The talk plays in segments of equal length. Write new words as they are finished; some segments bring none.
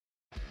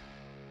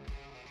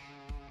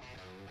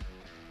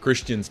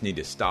Christians need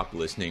to stop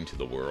listening to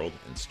the world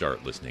and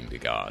start listening to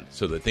God,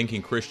 so that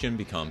thinking Christian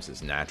becomes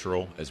as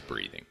natural as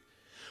breathing.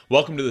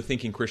 Welcome to the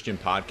Thinking Christian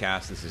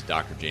podcast. This is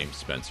Dr. James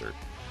Spencer.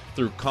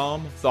 Through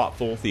calm,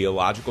 thoughtful,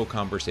 theological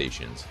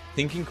conversations,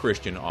 Thinking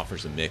Christian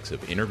offers a mix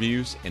of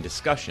interviews and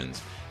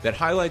discussions that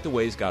highlight the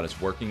ways God is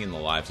working in the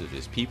lives of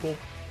His people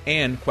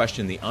and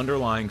question the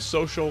underlying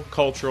social,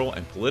 cultural,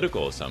 and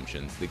political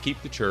assumptions that keep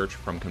the church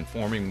from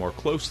conforming more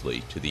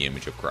closely to the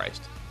image of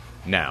Christ.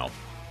 Now,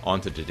 on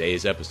to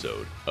today's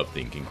episode of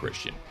Thinking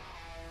Christian.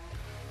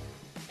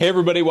 Hey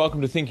everybody,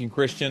 welcome to Thinking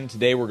Christian.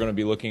 Today we're going to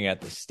be looking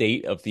at the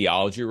State of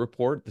Theology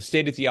Report. The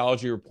State of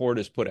Theology Report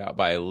is put out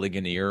by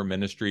Ligonier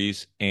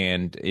Ministries,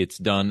 and it's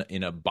done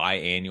in a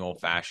biannual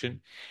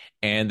fashion.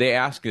 And they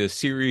ask a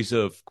series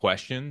of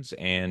questions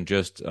and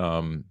just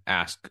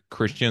ask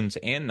Christians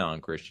and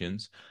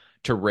non-Christians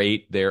to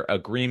rate their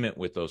agreement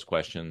with those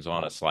questions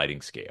on a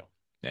sliding scale.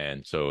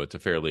 And so it's a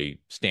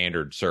fairly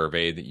standard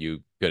survey that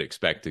you could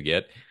expect to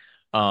get.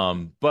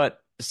 But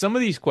some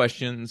of these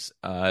questions,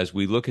 as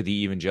we look at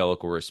the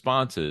evangelical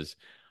responses,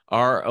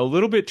 are a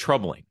little bit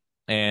troubling.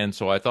 And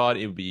so I thought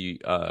it would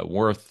be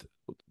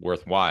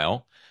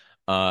worthwhile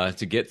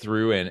to get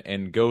through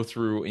and go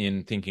through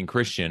in Thinking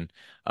Christian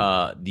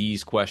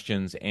these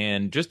questions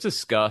and just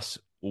discuss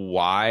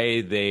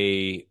why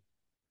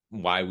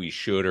we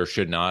should or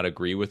should not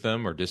agree with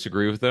them or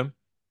disagree with them,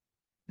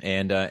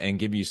 and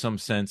give you some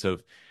sense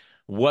of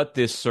what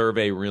this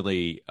survey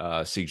really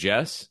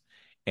suggests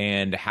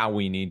and how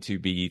we need to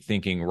be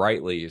thinking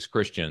rightly as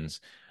Christians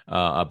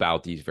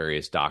about these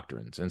various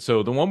doctrines. And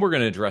so the one we're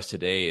going to address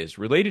today is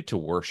related to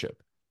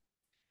worship.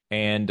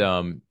 And,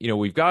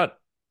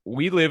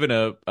 we live in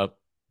a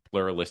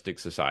pluralistic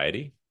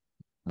society,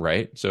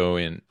 right? So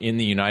in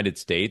the United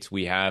States,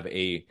 we have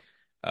a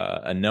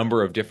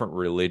number of different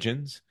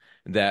religions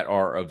that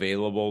are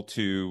available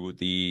to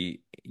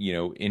the,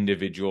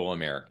 individual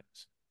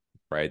Americans,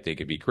 right? They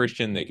could be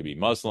Christian, they could be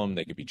Muslim,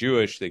 they could be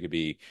Jewish, they could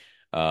be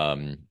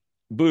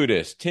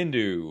Buddhist,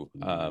 Hindu,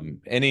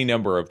 any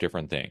number of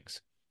different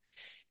things.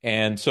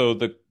 And so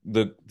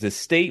the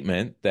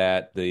statement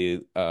that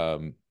the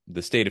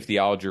State of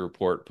Theology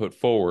Report put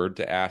forward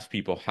to ask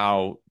people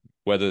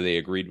whether they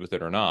agreed with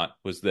it or not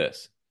was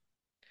this: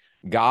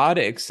 God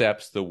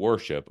accepts the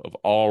worship of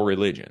all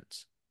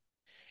religions,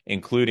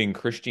 including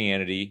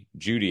Christianity,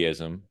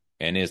 Judaism,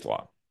 and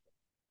Islam.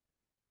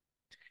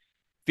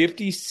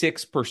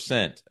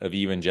 56% of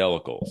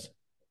evangelicals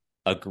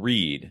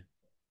agreed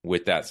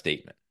with that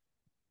statement.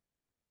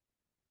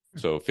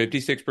 So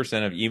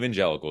 56% of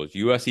evangelicals,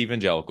 U.S.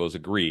 evangelicals,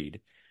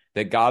 agreed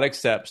that God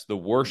accepts the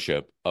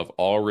worship of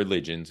all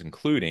religions,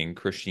 including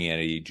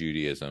Christianity,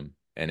 Judaism,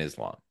 and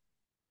Islam.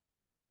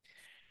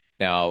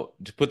 Now,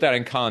 to put that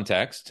in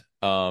context,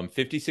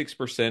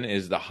 56%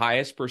 is the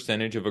highest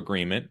percentage of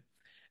agreement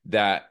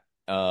that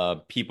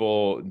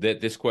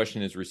this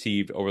question has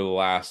received over the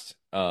last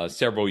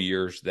several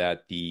years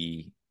that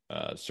the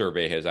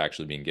survey has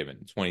actually been given.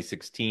 In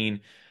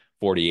 2016,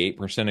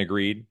 48%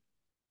 agreed.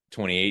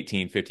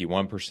 2018,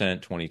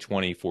 51%,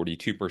 2020,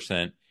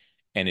 42%,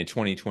 and in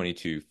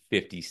 2022,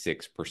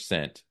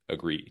 56%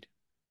 agreed.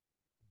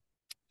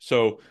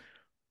 So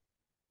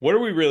what are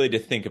we really to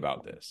think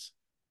about this?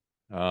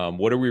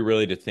 What are we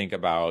really to think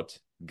about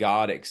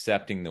God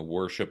accepting the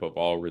worship of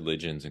all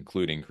religions,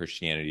 including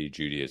Christianity,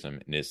 Judaism,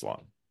 and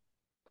Islam?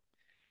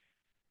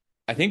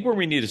 I think where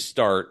we need to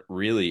start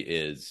really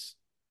is,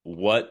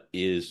 what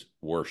is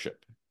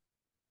worship?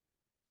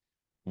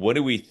 What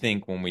do we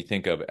think when we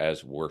think of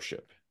as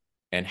worship?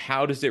 And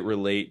how does it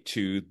relate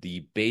to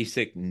the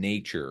basic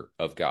nature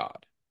of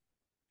God?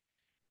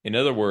 In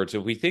other words,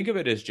 if we think of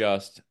it as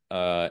just,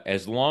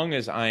 as long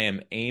as I am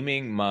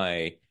aiming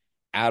my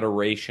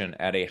adoration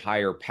at a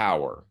higher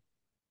power,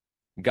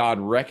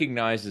 God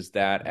recognizes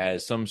that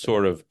as some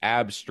sort of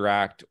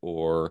abstract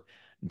or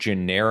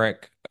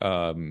generic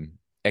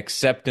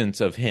acceptance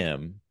of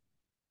Him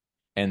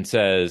and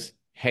says,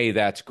 hey,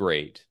 that's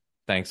great.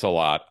 Thanks a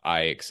lot.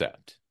 I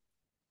accept.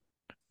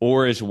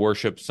 Or is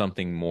worship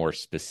something more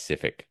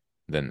specific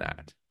than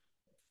that?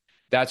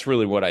 That's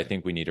really what I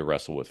think we need to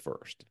wrestle with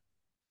first.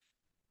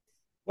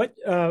 What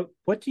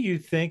do you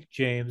think,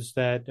 James,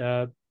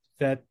 that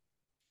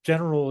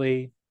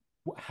generally,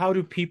 how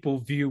do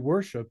people view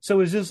worship? So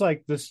is this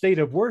like the state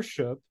of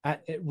worship,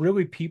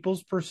 really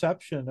people's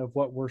perception of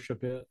what worship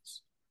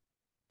is?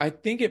 I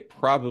think it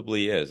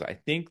probably is. I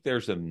think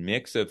there's a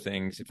mix of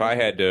things. If I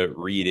had to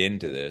read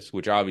into this,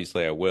 which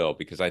obviously I will,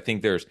 because I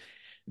think there's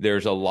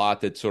a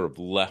lot that's sort of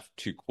left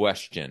to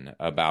question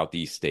about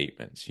these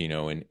statements.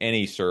 In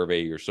any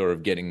survey, you're sort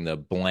of getting the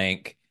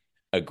blank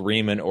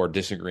agreement or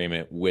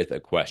disagreement with a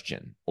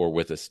question or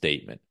with a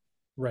statement.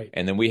 Right.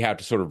 And then we have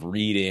to sort of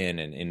read in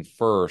and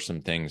infer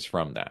some things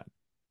from that.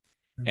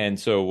 Mm-hmm. And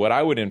so what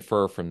I would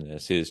infer from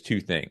this is two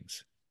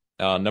things.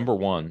 Number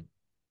one,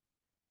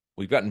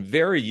 we've gotten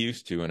very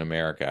used to in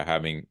America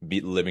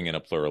living in a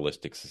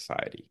pluralistic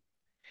society.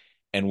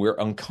 And we're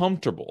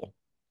uncomfortable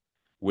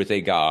with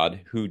a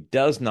God who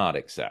does not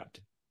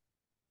accept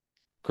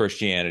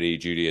Christianity,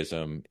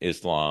 Judaism,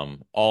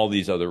 Islam, all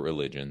these other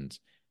religions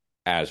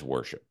as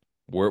worship.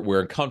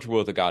 We're uncomfortable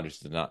with a God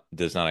who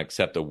does not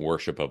accept the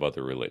worship of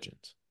other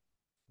religions.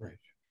 Right.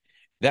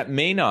 That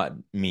may not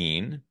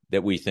mean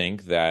that we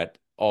think that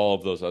all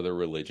of those other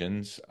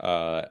religions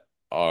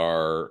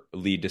are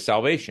lead to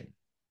salvation,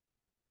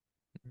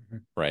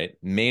 right?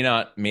 May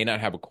not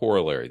have a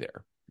corollary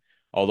there.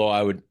 Although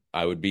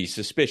I would be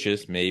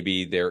suspicious,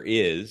 maybe there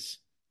is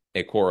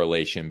a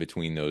correlation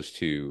between those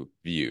two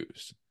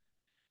views.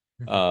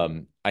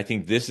 I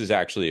think this is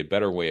actually a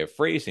better way of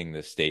phrasing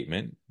this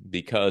statement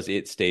because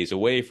it stays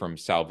away from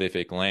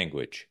salvific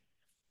language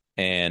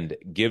and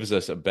gives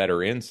us a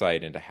better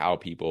insight into how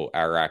people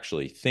are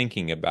actually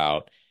thinking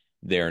about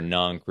their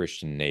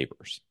non-Christian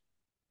neighbors.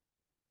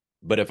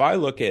 But if I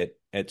look at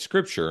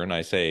Scripture and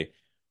I say,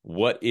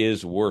 what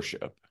is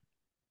worship?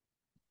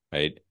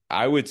 Right?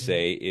 I would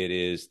say it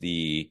is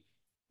the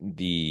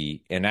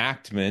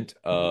enactment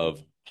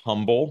of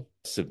humble,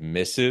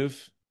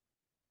 submissive,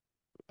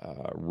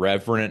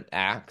 reverent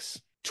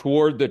acts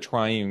toward the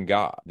triune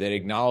God that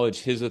acknowledge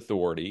his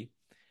authority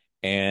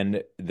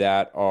and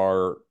that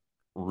are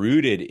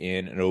rooted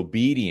in an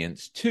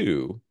obedience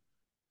to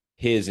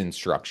his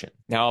instruction.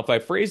 Now, if I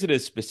phrase it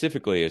as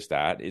specifically as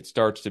that, it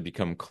starts to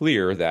become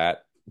clear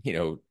that,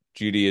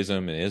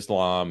 Judaism and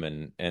Islam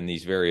and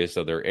these various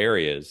other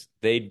areas,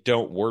 they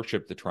don't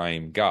worship the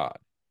triune God.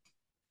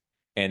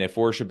 And if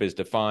worship is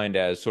defined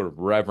as sort of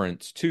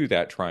reverence to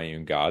that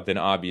triune God, then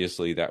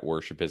obviously that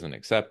worship isn't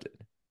accepted.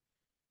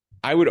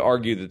 I would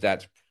argue that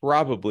that's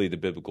probably the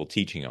biblical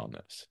teaching on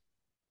this.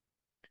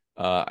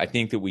 I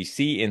think that we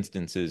see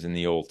instances in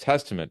the Old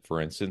Testament,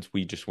 for instance,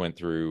 we just went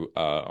through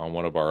on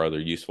one of our other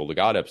Useful to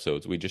God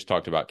episodes, we just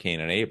talked about Cain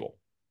and Abel.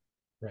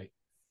 Right.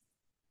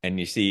 And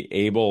you see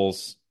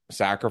Abel's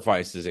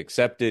sacrifice is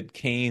accepted,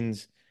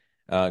 Cain's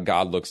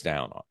God looks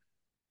down on.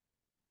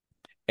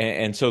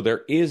 And so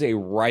there is a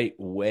right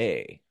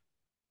way,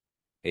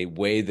 a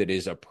way that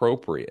is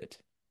appropriate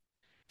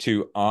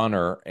to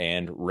honor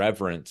and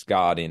reverence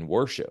God in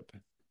worship.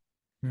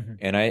 Mm-hmm.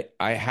 And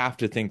I have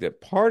to think that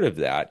part of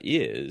that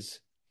is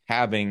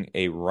having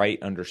a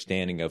right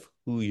understanding of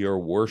who you're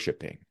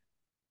worshiping.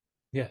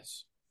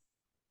 Yes.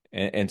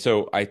 And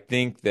so I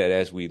think that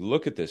as we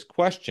look at this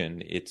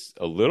question, it's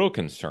a little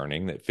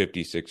concerning that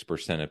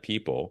 56% of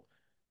people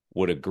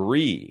would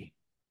agree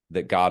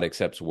that God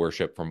accepts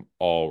worship from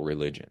all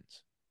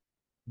religions.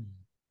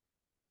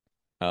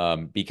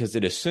 Mm-hmm. Because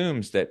it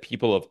assumes that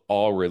people of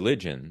all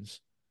religions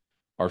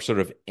are sort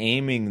of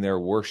aiming their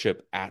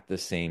worship at the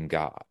same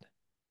God.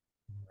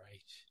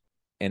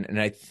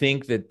 And I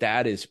think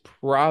that is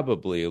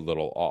probably a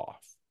little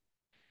off.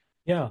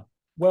 Yeah.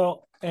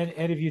 Well, and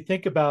if you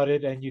think about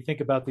it and you think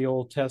about the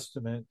Old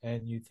Testament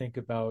and you think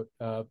about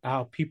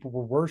how people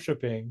were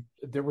worshiping,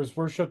 there was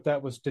worship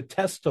that was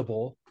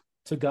detestable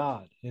to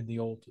God in the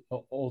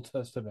Old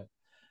Testament.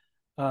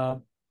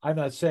 I'm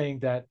not saying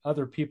that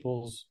other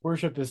people's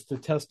worship is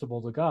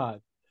detestable to God,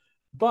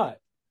 but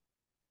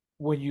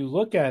when you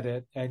look at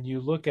it and you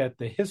look at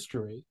the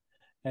history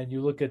and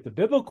you look at the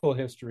biblical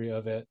history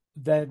of it,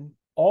 then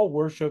all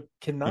worship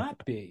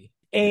cannot be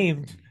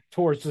aimed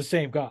towards the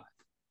same God.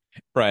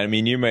 Right. I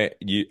mean,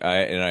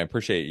 I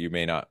appreciate you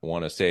may not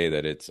want to say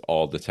that it's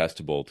all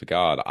detestable to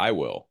God. I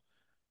will.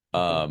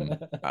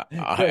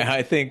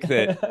 I think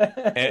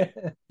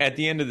that at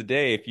the end of the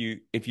day,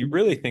 if you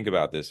really think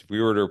about this, if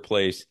we were to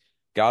replace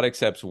God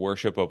accepts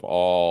worship of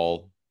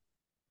all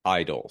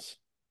idols,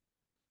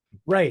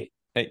 right?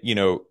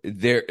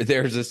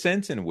 There's a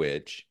sense in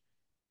which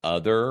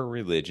other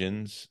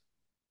religions,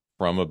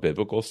 from a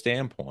biblical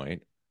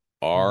standpoint,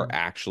 are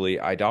actually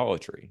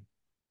idolatry.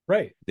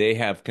 Right. They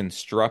have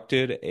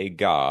constructed a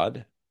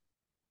God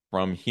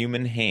from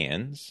human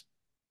hands,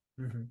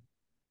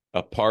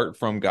 apart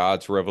from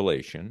God's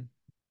revelation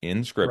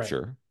in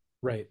Scripture,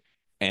 right,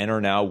 and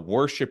are now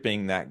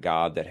worshiping that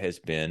God that has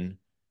been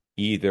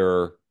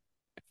either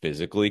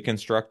physically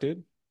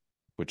constructed,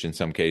 which in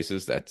some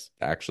cases that's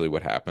actually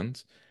what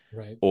happens,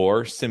 right,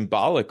 or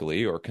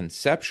symbolically or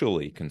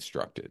conceptually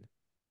constructed,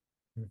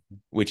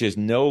 which is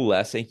no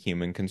less a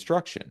human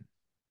construction.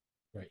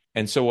 Right.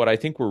 And so what I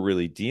think we're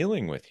really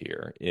dealing with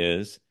here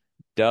is,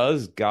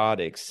 does God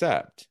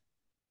accept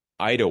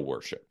idol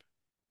worship?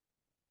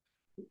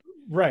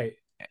 Right.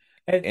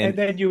 And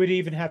then you would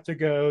even have to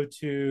go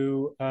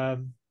to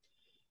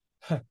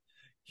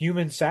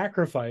human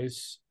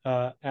sacrifice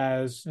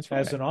as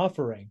an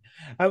offering.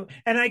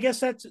 And I guess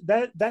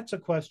that's a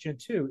question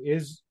too.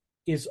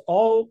 Is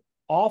all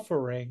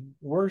offering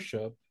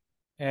worship?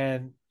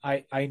 And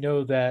I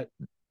know that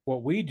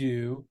what we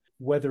do,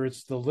 whether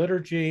it's the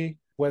liturgy,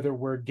 whether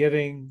we're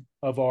giving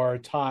of our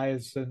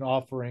tithes and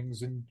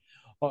offerings and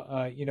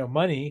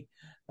money,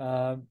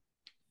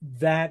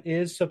 that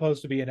is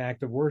supposed to be an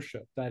act of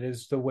worship. That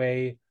is the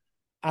way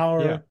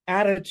our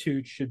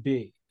attitude should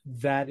be.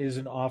 That is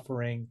an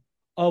offering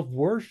of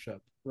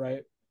worship,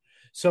 right?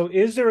 So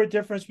is there a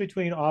difference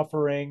between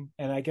offering,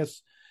 and I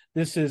guess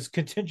this is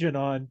contingent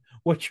on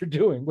what you're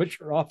doing, what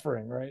you're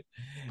offering, right?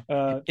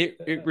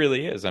 It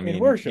really is. I mean,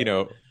 worship.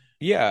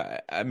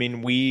 I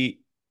mean,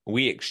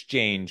 we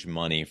exchange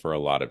money for a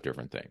lot of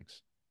different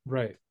things.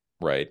 Right.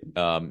 right?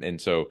 And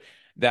so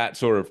that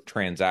sort of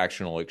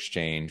transactional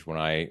exchange when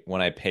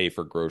I pay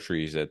for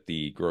groceries at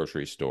the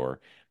grocery store,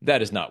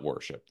 that is not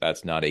worship.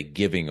 That's not a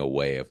giving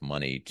away of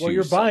money Well, to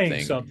you're buying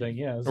something. something,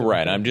 yeah. So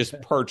Right. I'm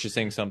just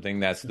purchasing something.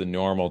 That's the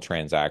normal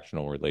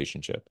transactional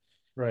relationship.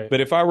 right.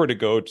 But if I were to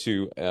go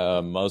to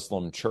a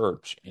Muslim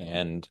church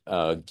and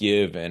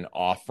give an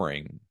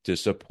offering to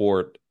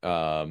support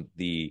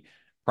the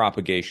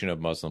propagation of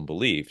Muslim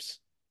beliefs,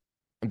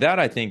 that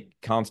I think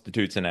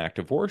constitutes an act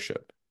of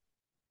worship.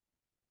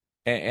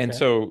 And Okay.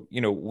 so,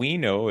 we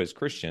know as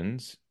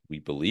Christians, we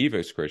believe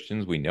as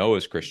Christians, we know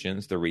as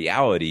Christians, the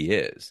reality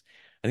is,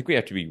 I think we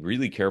have to be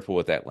really careful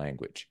with that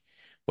language.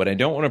 What I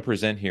don't want to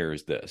present here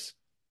is this: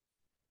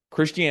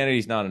 Christianity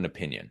is not an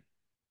opinion.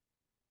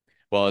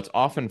 Well, it's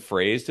often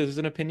phrased as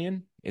an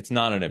opinion. It's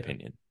not an Yeah.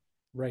 opinion.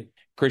 Right.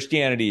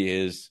 Christianity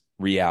is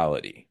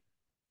reality.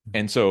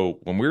 And so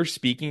when we're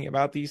speaking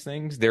about these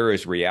things, there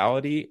is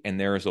reality and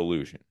there is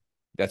illusion.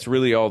 That's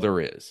really all there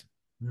is.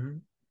 Mm-hmm.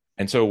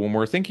 And so when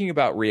we're thinking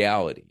about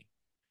reality,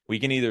 we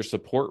can either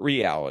support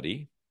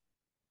reality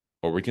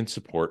or we can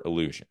support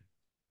illusion.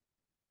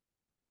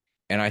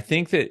 And I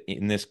think that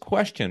in this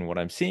question, what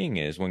I'm seeing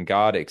is when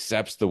God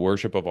accepts the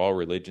worship of all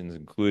religions,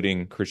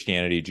 including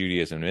Christianity,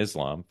 Judaism, and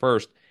Islam,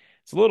 first,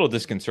 it's a little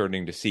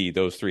disconcerting to see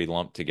those three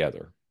lumped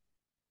together.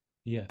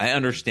 I Yes.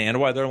 understand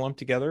why they're lumped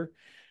together.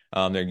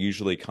 They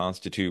usually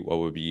constitute what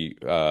would be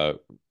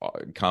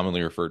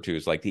commonly referred to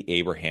as like the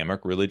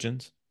Abrahamic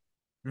religions,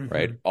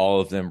 right? Mm-hmm. All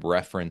of them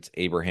reference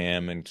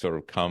Abraham and sort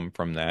of come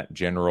from that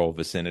general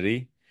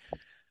vicinity.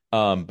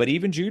 But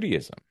even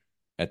Judaism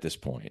at this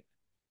point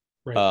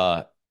Right.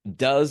 uh,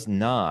 does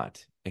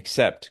not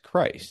accept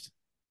Christ.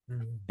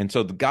 Mm-hmm. And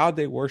so the God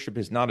they worship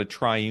is not a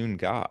triune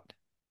God.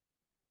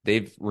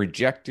 They've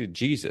rejected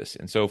Jesus.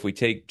 And so if we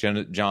take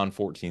John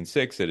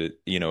 14:6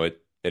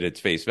 at its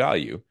face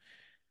value,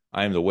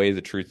 I am the way,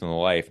 the truth, and the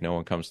life. No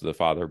one comes to the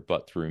Father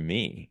but through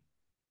me.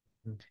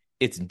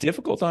 It's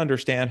difficult to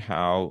understand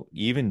how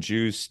even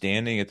Jews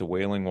standing at the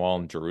Wailing Wall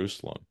in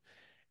Jerusalem,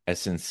 as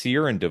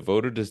sincere and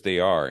devoted as they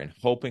are, and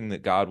hoping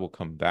that God will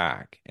come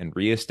back and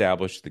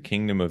reestablish the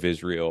kingdom of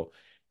Israel,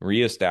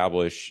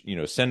 reestablish,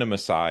 send a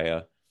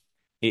Messiah.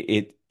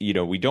 We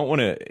don't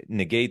want to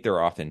negate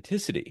their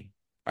authenticity.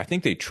 I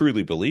think they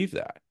truly believe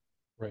that.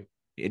 Right.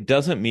 It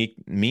doesn't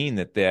mean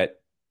that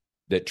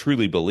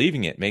truly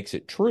believing it makes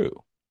it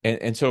true.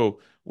 And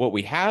so what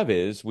we have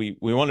is we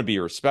want to be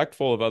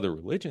respectful of other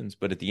religions,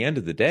 but at the end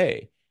of the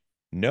day,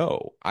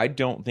 no, I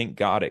don't think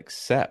God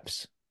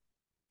accepts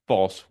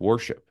false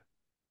worship.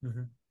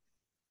 Mm-hmm.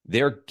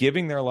 They're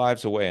giving their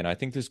lives away. And I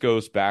think this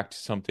goes back to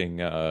something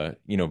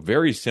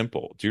very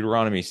simple.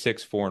 Deuteronomy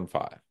 6:4 and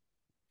 5.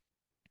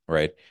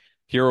 Right?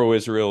 Hear, O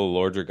Israel, the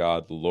Lord your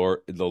God, the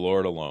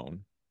Lord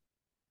alone.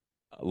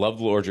 Love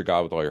the Lord your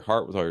God with all your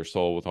heart, with all your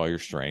soul, with all your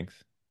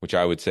strength, which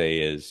I would say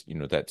is,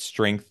 that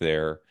strength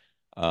there.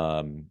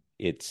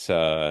 It's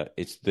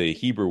the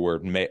Hebrew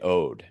word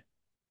me'od.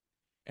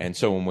 And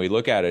so when we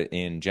look at it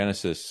in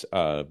Genesis,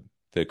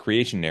 the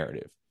creation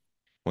narrative,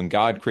 when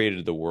God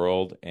created the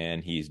world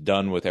and he's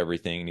done with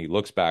everything and he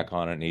looks back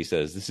on it and he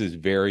says, this is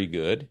very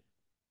good.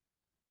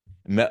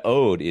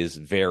 Me'od is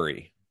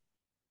very.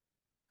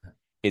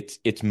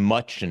 It's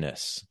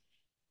muchness,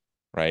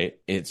 right?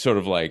 It's sort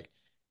of like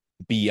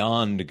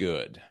beyond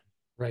good,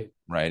 Right.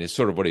 right? It's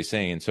sort of what he's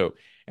saying. And so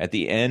at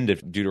the end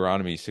of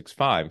Deuteronomy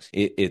 6:5,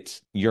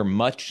 it's your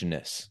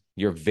muchness,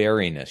 your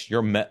veriness,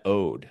 your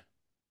me'od,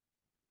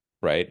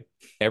 right?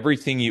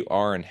 Everything you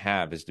are and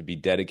have is to be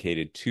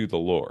dedicated to the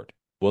Lord.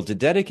 Well, to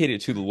dedicate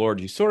it to the Lord,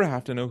 you sort of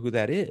have to know who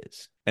that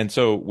is. And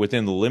so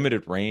within the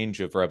limited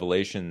range of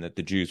revelation that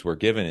the Jews were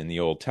given in the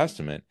Old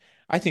Testament,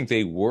 I think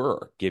they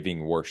were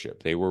giving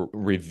worship. They were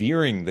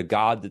revering the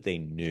God that they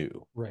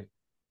knew. Right.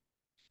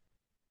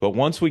 But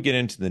once we get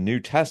into the New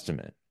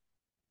Testament,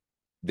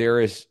 there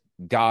is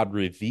God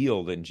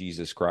revealed in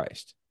Jesus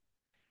Christ.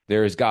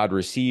 There is God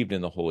received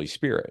in the Holy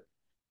Spirit.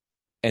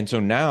 And so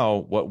now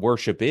what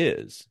worship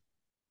is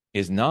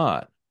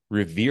not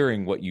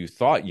revering what you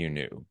thought you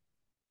knew.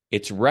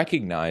 It's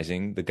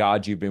recognizing the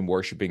God you've been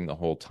worshiping the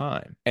whole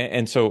time.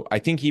 And so I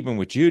think even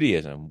with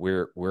Judaism,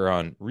 we're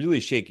on really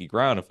shaky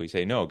ground if we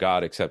say, no,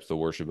 God accepts the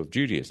worship of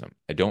Judaism.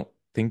 I don't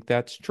think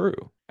that's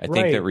true. I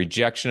think that Right.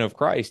 rejection of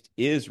Christ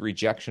is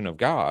rejection of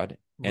God,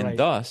 and Right.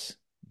 thus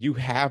you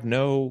have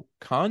no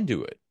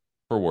conduit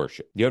for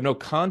worship. You have no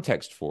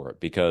context for it,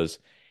 because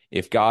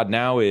if God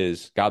now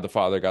is God the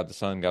Father, God the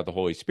Son, God the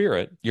Holy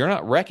Spirit, you're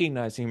not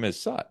recognizing him as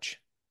such.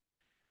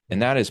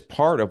 And that is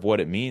part of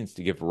what it means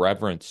to give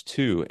reverence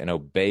to and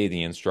obey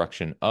the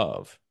instruction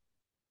of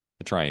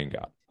the triune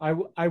God.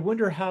 I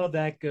wonder how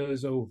that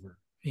goes over,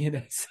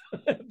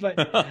 but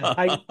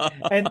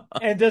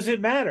and does it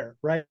matter,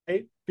 right?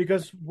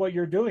 Because what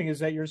you're doing is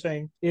that you're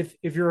saying if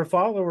you're a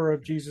follower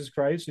of Jesus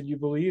Christ and you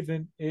believe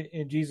in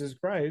Jesus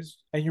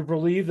Christ and you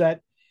believe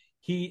that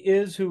he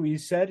is who he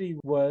said he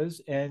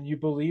was and you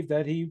believe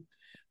that he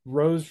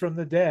rose from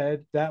the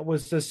dead, that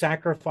was the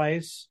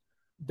sacrifice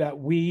that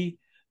we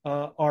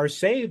are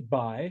saved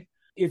by.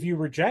 If you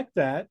reject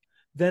that,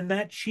 then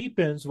that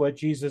cheapens what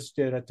Jesus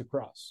did at the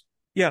cross.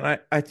 Yeah, and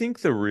I think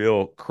the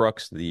real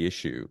crux of the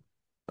issue,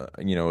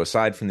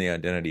 aside from the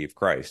identity of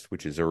Christ,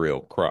 which is a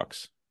real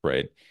crux,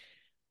 right?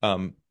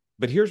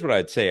 But here's what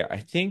I'd say. I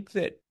think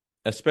that,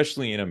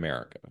 especially in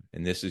America,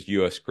 and this is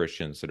U.S.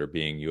 Christians that are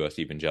being U.S.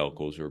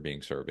 evangelicals who are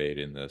being surveyed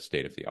in the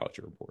State of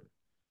Theology Report.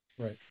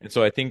 Right. And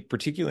so I think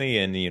particularly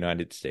in the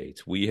United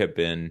States,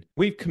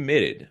 we've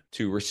committed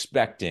to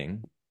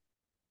respecting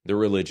the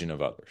religion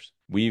of others.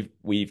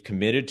 We've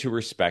committed to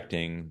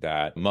respecting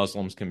that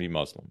Muslims can be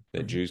Muslim,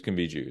 that Jews can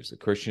be Jews, that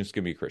Christians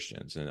can be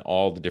Christians, and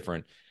all the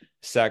different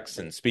sects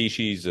and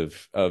species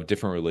of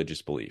different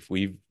religious belief.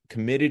 We've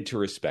committed to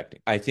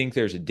respecting. I think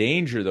there's a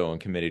danger, though, in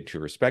committed to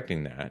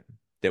respecting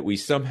that we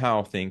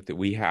somehow think that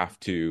we have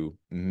to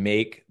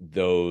make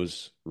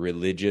those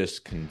religious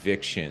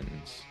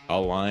convictions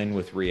align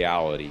with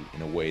reality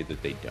in a way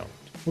that they don't.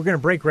 We're going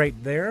to break right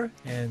there,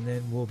 and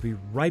then we'll be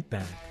right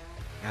back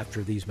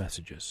after these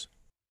messages.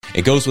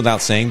 It goes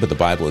without saying, but the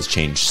Bible has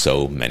changed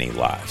so many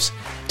lives.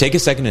 Take a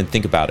second and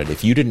think about it.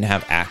 If you didn't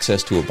have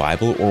access to a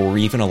Bible or were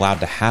even allowed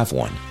to have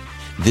one,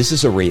 this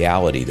is a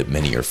reality that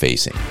many are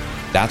facing.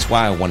 That's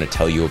why I want to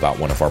tell you about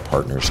one of our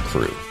partners,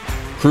 Cru.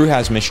 Cru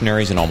has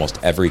missionaries in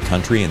almost every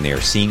country, and they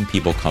are seeing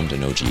people come to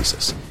know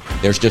Jesus.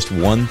 There's just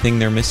one thing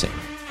they're missing: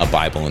 a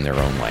Bible in their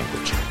own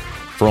language.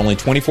 For only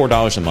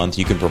 $24 a month,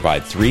 you can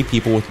provide 3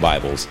 people with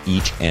Bibles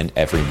each and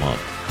every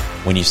month.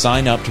 When you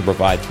sign up to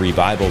provide 3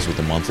 Bibles with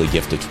a monthly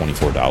gift of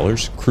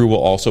 $24, Cru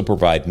will also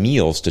provide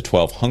meals to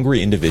 12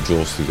 hungry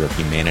individuals through their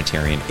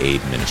humanitarian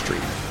aid ministry.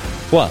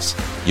 Plus,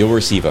 you'll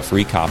receive a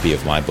free copy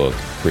of my book,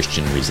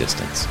 Christian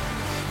Resistance.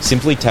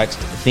 Simply text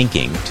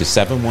THINKING to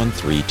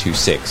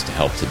 71326 to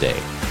help today.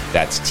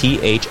 That's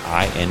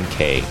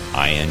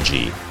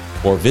THINKING.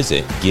 Or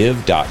visit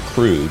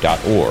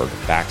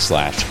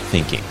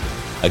give.cru.org/thinking.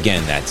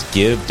 Again, that's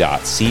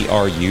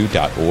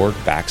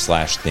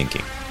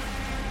give.cru.org/thinking.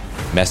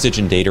 Message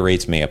and data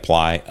rates may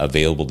apply.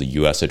 Available to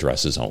U.S.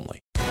 addresses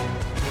only.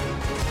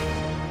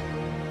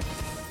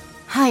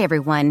 Hi,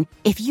 everyone.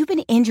 If you've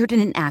been injured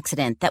in an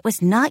accident that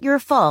was not your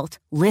fault,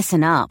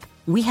 listen up.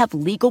 We have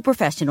legal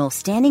professionals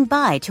standing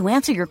by to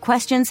answer your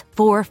questions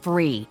for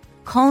free.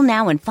 Call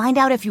now and find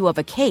out if you have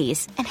a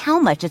case and how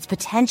much it's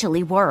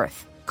potentially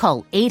worth.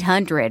 Call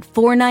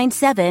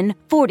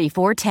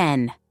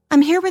 800-497-4410.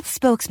 I'm here with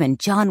spokesman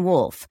John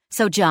Wolf.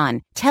 So,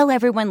 John, tell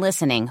everyone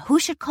listening who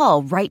should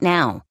call right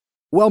now.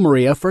 Well,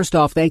 Maria, first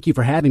off, thank you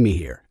for having me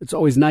here. It's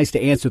always nice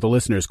to answer the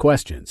listeners'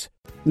 questions.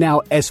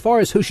 Now, as far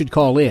as who should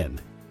call in,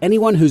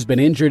 anyone who's been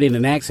injured in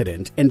an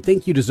accident and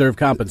think you deserve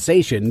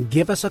compensation,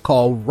 give us a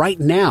call right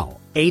now.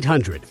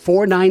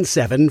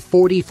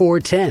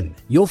 800-497-4410.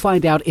 You'll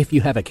find out if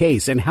you have a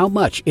case and how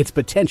much it's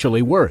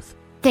potentially worth.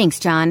 Thanks,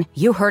 John.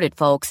 You heard it,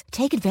 folks.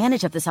 Take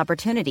advantage of this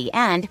opportunity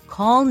and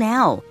call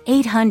now.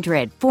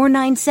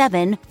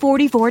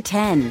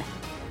 800-497-4410.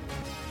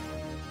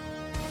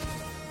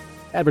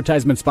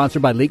 Advertisement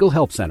sponsored by Legal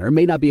Help Center.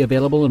 May not be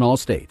available in all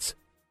states.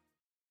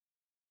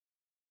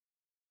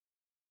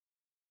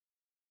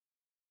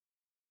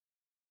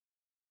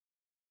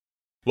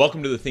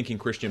 Welcome to the Thinking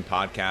Christian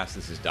podcast.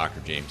 This is Dr.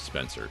 James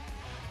Spencer.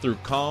 Through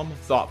calm,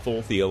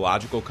 thoughtful,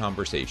 theological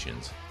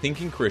conversations,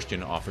 Thinking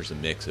Christian offers a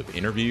mix of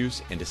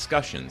interviews and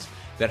discussions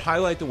that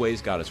highlight the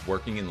ways God is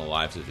working in the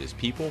lives of His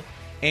people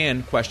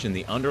and question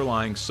the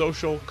underlying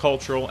social,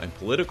 cultural, and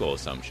political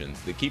assumptions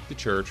that keep the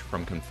church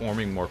from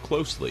conforming more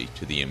closely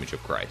to the image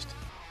of Christ.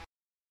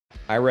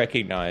 I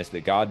recognize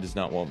that God does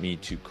not want me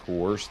to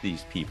coerce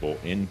these people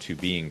into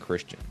being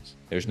Christians.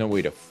 There's no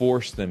way to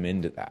force them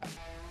into that,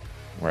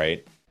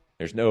 right?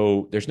 There's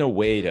no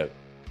way to.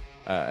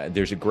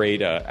 There's a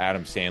great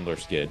Adam Sandler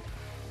skit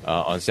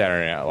on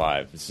Saturday Night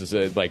Live. This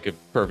is like a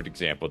perfect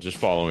example. Just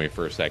follow me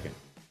for a second.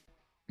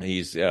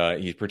 He's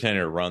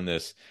pretending to run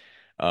this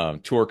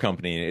tour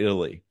company in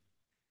Italy,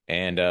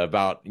 and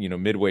about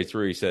midway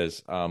through, he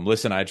says,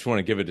 "Listen, I just want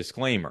to give a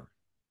disclaimer,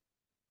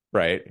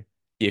 right?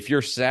 If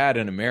you're sad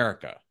in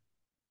America,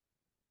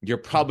 you're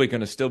probably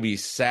going to still be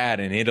sad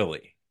in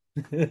Italy,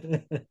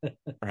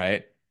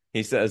 right?"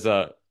 He says,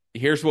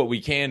 "Here's what we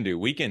can do.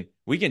 We can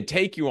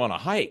take you on a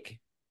hike.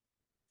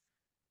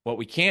 What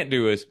we can't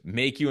do is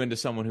make you into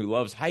someone who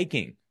loves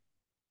hiking."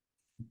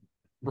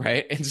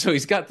 Right? And so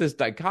he's got this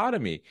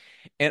dichotomy.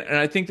 And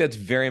I think that's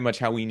very much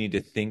how we need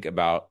to think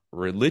about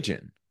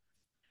religion,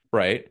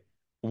 right?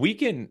 We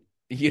can,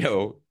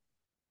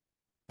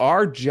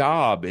 our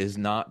job is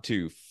not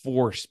to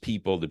force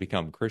people to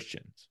become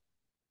Christians,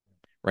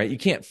 right? You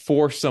can't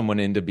force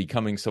someone into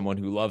becoming someone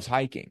who loves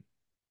hiking.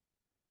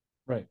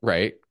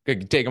 Right? I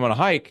can take them on a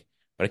hike,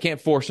 but I can't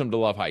force them to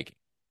love hiking.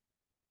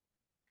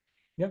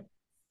 Yep.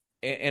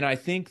 And I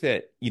think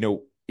that,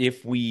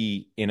 if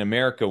we, in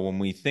America, when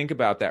we think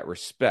about that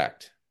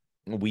respect,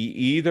 we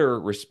either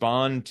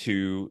respond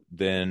to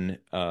then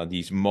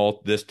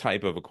this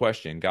type of a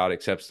question, God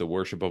accepts the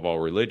worship of all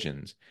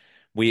religions.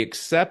 We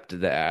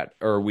accept that,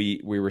 or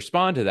we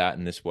respond to that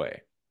in this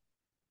way.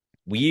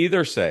 We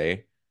either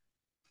say,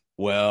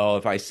 well,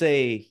 if I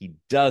say he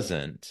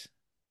doesn't,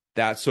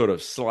 that sort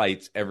of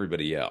slights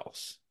everybody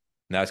else.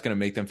 And that's going to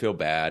make them feel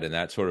bad, and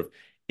that sort of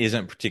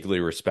isn't particularly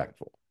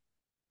respectful.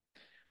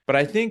 But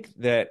I think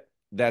that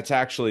that's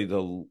actually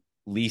the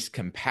least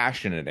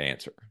compassionate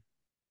answer.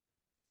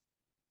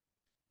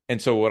 And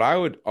so what I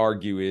would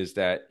argue is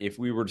that if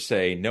we were to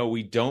say, no,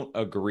 we don't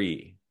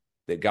agree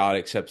that God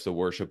accepts the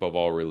worship of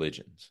all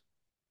religions,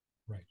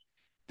 Right.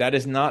 that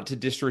is not to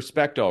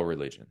disrespect all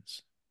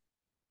religions,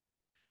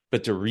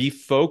 but to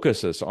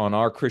refocus us on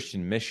our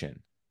Christian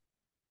mission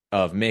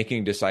of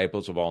making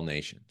disciples of all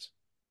nations,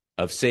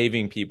 of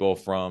saving people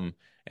from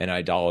an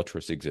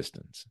idolatrous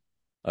existence,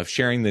 of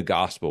sharing the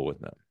gospel with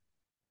them.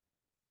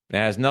 It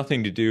has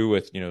nothing to do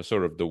with,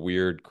 sort of the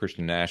weird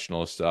Christian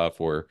nationalist stuff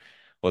where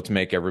let's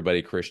make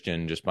everybody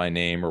Christian just by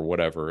name or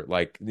whatever.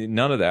 Like,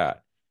 none of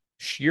that.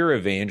 Sheer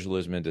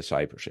evangelism and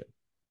discipleship.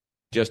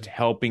 Just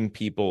helping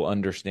people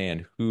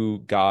understand who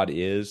God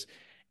is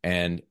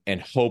and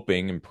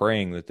hoping and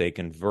praying that they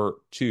convert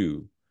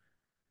to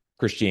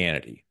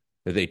Christianity,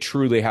 that they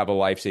truly have a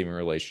life-saving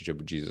relationship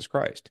with Jesus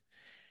Christ.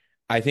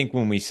 I think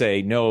when we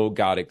say, no,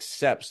 God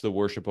accepts the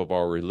worship of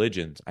our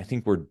religions, I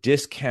think we're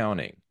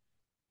discounting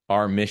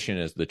our mission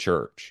as the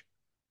church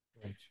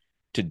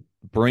to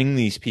bring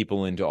these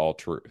people into all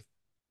truth.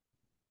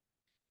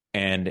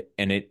 And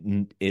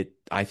it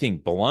I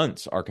think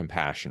blunts our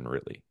compassion,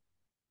 really,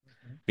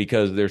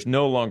 because there's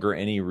no longer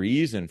any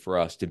reason for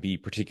us to be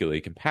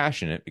particularly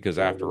compassionate, because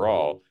after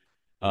all,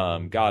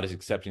 God is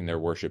accepting their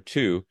worship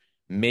too.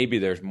 Maybe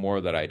there's more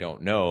that I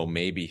don't know.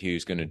 Maybe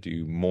he's going to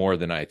do more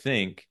than I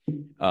think.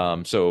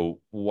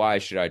 So why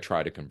should I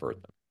try to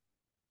convert them?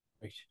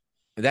 Right.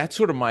 That's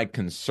sort of my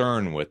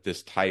concern with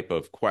this type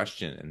of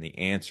question, and the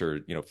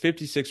answer,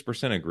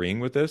 56% agreeing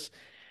with this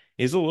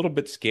is a little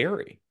bit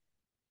scary,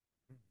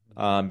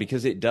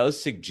 because it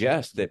does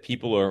suggest that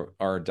people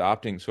are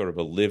adopting sort of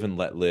a live and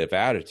let live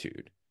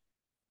attitude,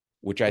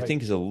 which I Right.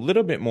 think is a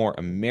little bit more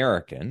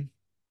American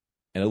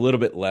and a little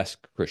bit less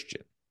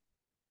Christian.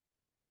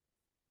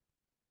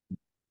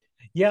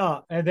 Yeah,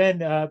 and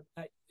then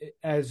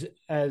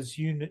as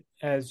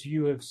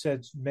you have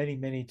said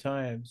many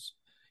times,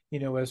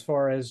 as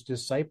far as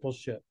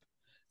discipleship,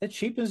 that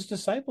cheapens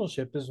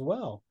discipleship as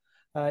well.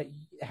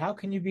 How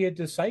can you be a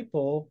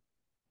disciple,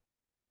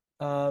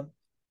 uh,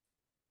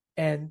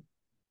 and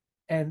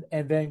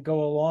then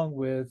go along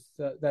with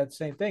that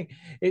same thing?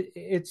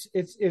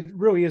 It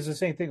really is the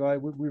same thing.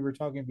 Like we were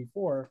talking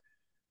before,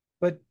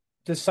 but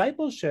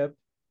discipleship.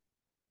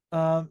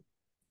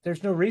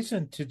 There's no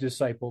reason to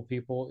disciple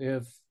people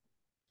if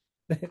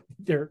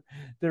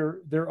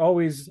they're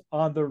always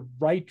on the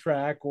right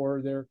track,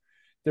 or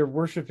they're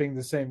worshiping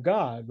the same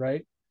God,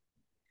 right?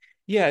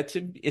 Yeah,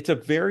 it's a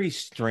very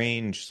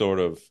strange sort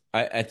of.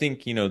 I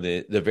think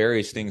the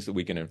various things that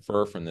we can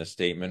infer from this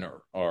statement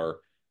are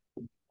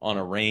on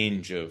a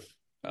range of.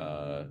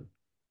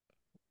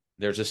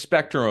 There's a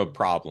spectrum of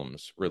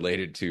problems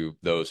related to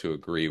those who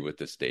agree with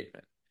this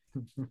statement.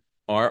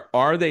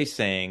 Are they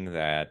saying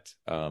that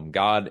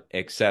God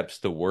accepts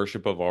the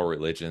worship of all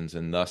religions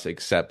and thus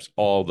accepts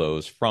all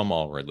those from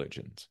all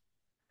religions?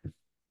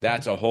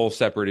 That's a whole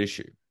separate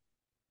issue,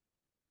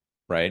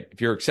 right?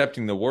 If you're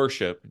accepting the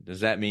worship,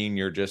 does that mean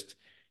you're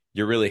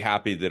really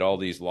happy that all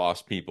these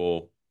lost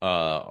people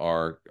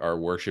are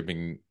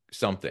worshiping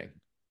something?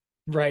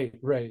 Right,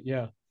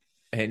 yeah.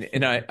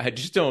 And I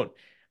just don't.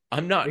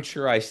 I'm not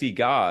sure I see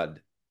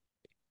God,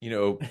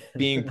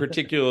 being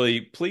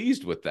particularly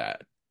pleased with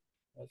that.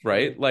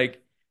 Right?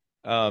 Like,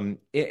 and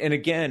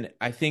again,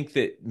 I think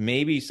that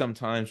maybe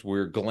sometimes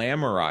we're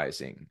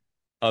glamorizing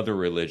other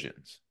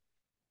religions,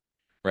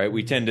 right?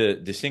 We tend to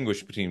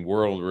distinguish between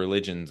world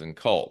religions and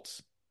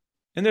cults,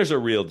 and there's a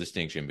real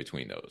distinction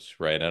between those,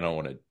 right? I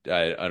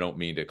don't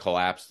mean to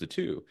collapse the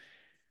two,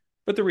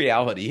 but the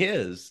reality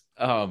is,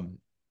 the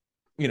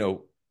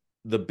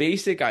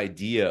basic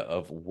idea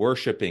of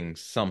worshiping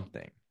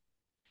something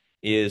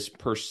is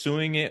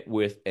pursuing it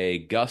with a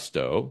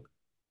gusto,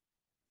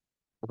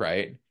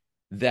 right?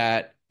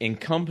 That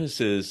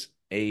encompasses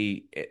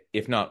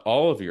if not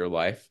all of your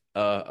life,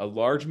 a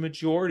large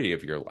majority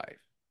of your life.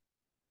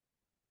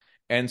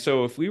 And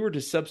so if we were to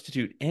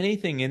substitute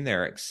anything in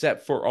there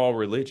except for all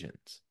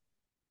religions,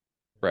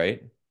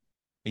 right?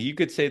 You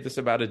could say this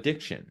about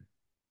addiction.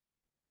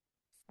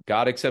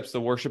 God accepts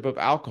the worship of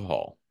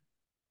alcohol.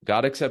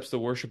 God accepts the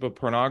worship of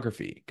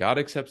pornography. God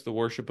accepts the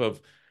worship of,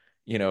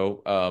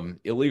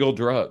 illegal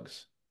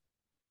drugs.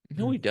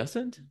 No, he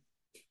doesn't.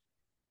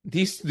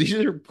 These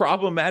are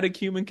problematic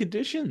human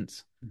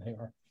conditions. They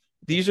are.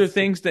 These are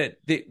things that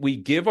we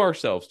give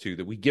ourselves to,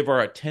 that we give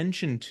our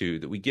attention to,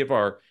 that we give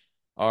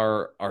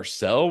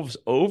ourselves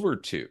over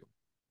to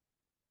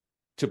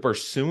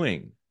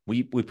pursuing.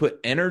 We put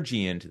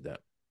energy into them,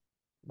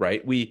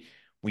 right? We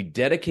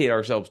dedicate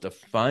ourselves to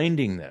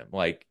finding them,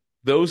 like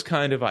those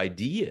kind of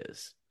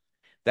ideas.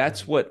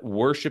 That's what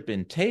worship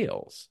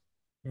entails.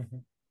 Mm-hmm.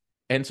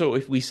 And so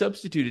if we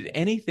substituted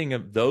anything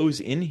of those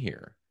in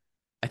here,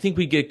 I think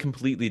we get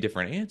completely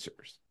different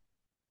answers.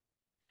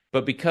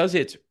 But because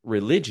it's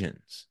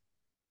religions,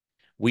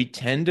 we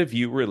tend to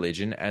view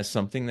religion as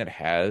something that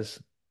has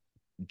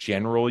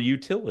general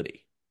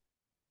utility.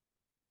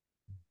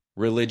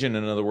 Religion,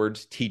 in other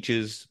words,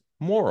 teaches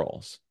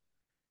morals.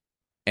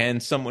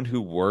 And someone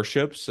who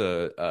worships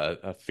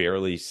a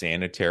fairly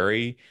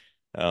sanitary,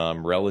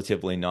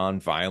 relatively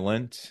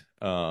nonviolent,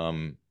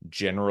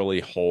 generally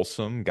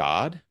wholesome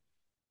God,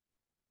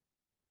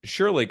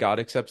 surely God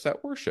accepts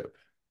that worship.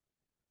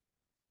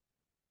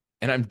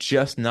 And I'm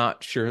just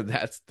not sure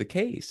that's the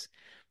case,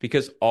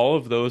 because all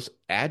of those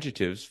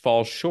adjectives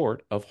fall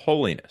short of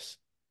holiness.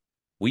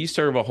 We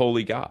serve a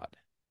holy God.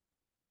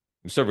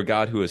 We serve a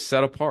God who is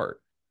set apart.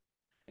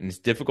 And it's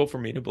difficult for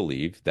me to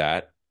believe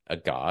that a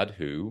God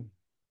who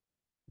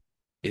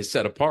is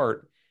set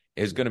apart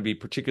is going to be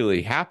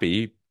particularly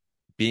happy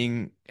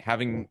having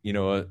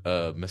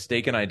a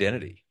mistaken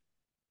identity.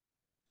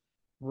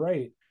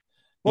 Right.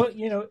 Well,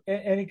 and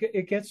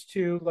it gets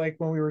to, like,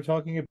 when we were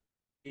talking about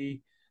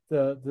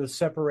the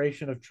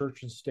separation of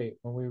church and state,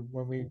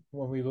 when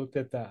we looked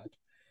at that.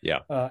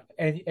 Yeah.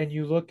 And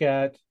you look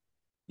at,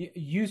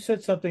 you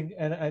said something,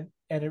 and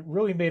it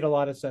really made a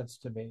lot of sense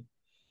to me.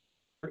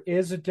 There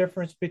is a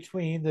difference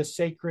between the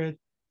sacred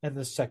and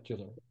the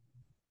secular.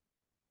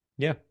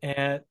 Yeah.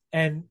 And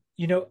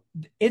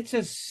it's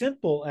as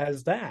simple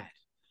as that.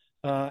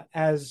 When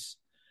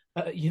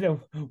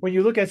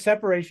you look at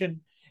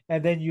separation,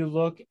 and then you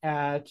look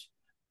at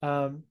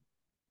what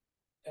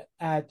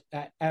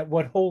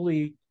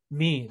holy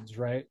means,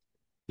 right?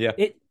 Yeah.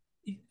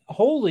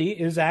 Holy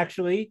is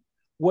actually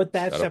what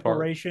that Set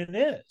separation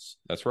is.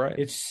 That's right.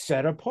 It's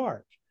set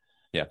apart.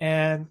 Yeah.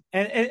 And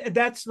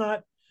that's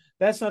not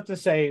to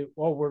say,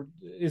 well,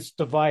 it's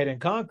divide and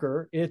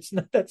conquer. It's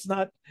not.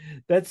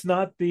 That's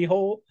not the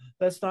whole.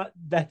 That's not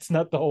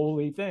the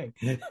holy thing.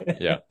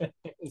 Yeah.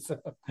 So,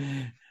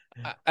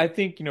 I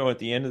think, at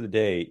the end of the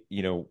day,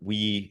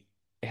 we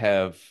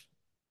have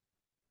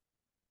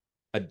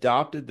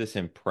adopted this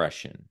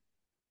impression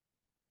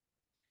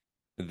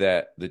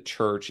that the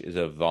church is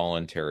a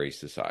voluntary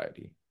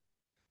society.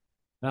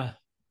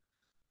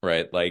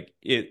 Right? Like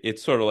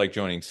it's sort of like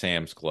joining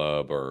Sam's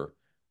Club or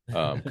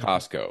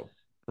Costco,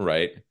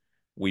 right?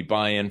 We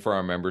buy in for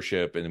our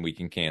membership and we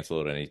can cancel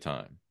at any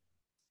time.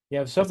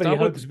 Yeah, if somebody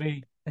hugs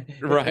me,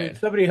 right? If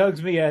somebody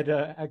hugs me at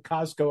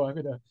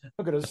Costco,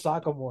 I'm gonna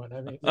sock them one.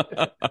 I mean,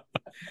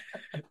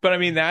 but I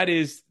mean, that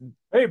is,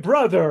 hey,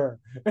 brother.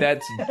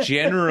 That's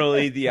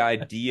generally the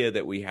idea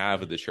that we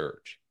have of the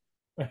church,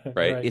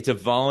 right? It's a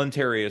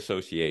voluntary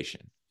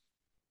association.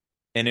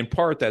 And in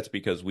part, that's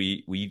because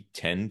we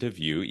tend to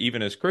view,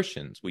 even as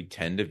Christians, we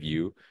tend to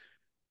view,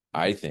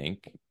 I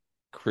think,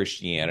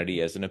 Christianity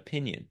as an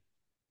opinion.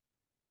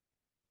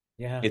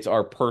 Yeah. It's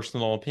our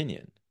personal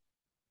opinion.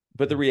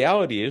 But the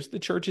reality is the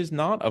church is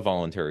not a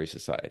voluntary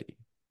society.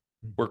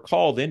 We're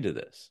called into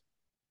this.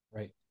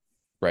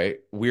 Right?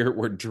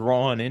 We're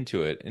drawn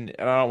into it. And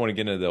I don't want to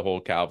get into the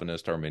whole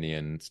Calvinist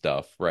Arminian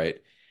stuff, right?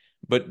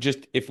 But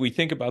just if we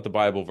think about the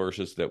Bible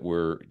verses that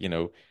we're,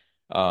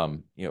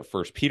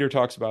 First Peter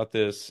talks about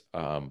this.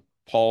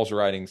 Paul's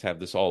writings have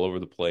this all over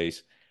the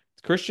place.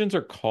 Christians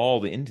are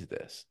called into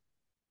this,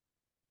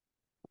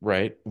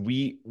 right?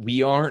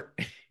 We aren't,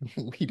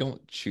 we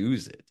don't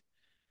choose it.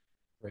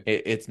 Right.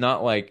 It's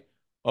not like,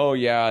 oh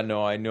yeah,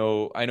 no, I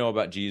know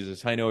about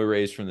Jesus. I know he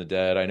raised from the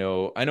dead. I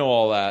know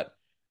all that.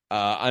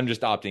 I'm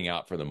just opting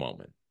out for the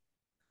moment.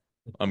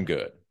 I'm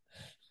good.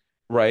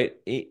 Right?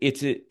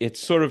 It's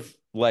sort of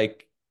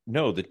like,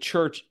 no, the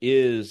church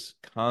is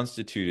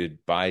constituted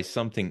by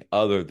something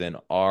other than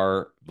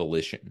our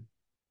volition.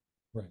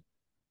 Right.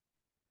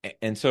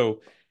 And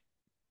so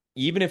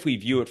even if we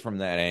view it from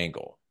that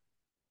angle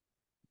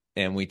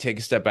and we take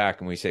a step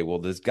back and we say, well,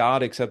 does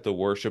God accept the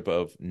worship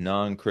of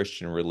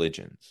non-Christian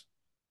religions?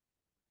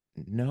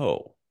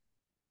 No.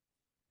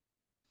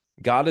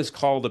 God has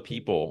called the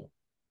people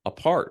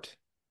apart.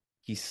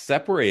 He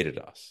separated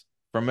us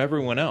from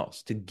everyone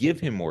else to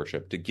give him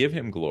worship, to give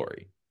him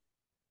glory.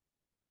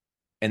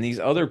 And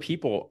these other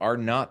people are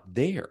not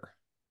there.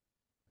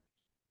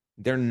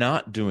 They're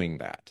not doing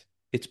that.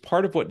 It's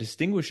part of what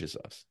distinguishes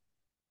us.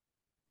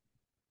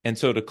 And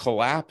so to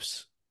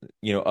collapse,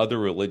 other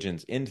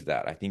religions into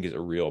that, I think is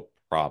a real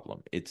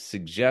problem. It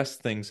suggests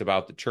things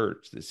about the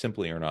church that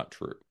simply are not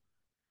true.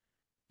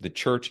 The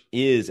church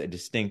is a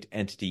distinct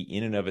entity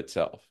in and of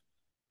itself.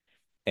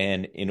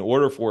 And in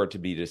order for it to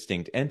be a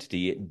distinct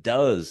entity, it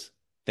does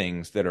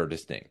things that are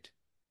distinct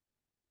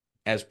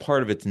as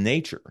part of its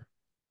nature.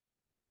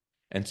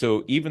 And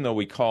so even though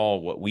we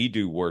call what we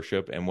do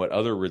worship and what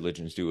other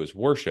religions do as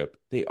worship,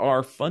 they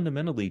are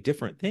fundamentally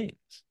different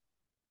things.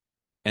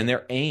 And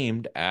they're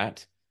aimed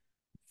at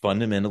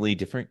fundamentally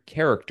different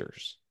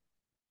characters.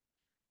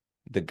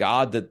 The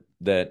God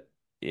that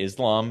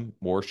Islam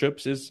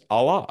worships is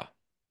Allah.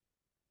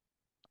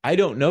 I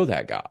don't know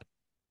that God.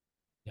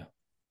 Yeah.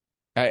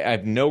 I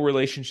have no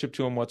relationship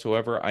to him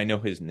whatsoever. I know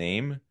his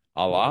name,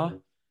 Allah.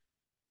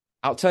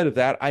 Outside of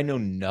that, I know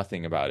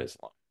nothing about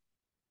Islam.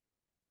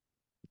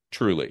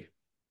 Truly.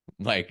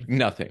 Like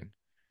nothing.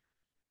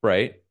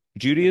 Right?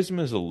 Judaism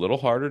is a little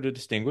harder to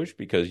distinguish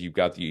because you've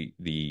got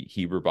the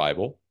Hebrew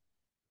Bible.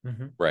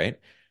 Mm-hmm. Right?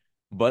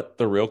 But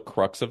the real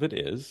crux of it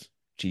is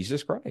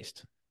Jesus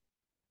Christ.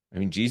 I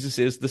mean, Jesus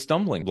is the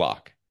stumbling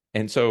block.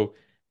 And so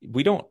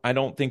I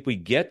don't think we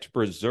get to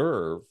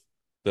preserve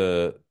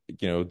the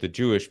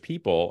Jewish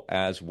people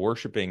as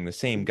worshiping the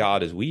same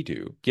God as we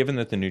do, given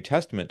that the New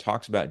Testament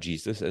talks about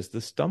Jesus as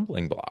the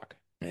stumbling block.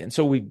 And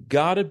so we've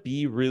got to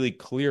be really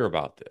clear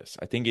about this.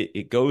 I think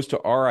it goes to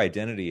our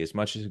identity as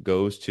much as it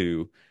goes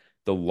to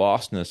the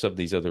lostness of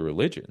these other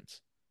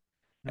religions.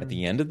 At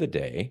the end of the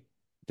day,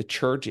 the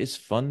church is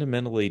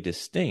fundamentally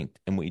distinct,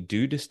 and we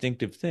do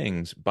distinctive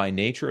things by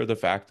nature of the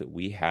fact that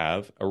we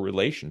have a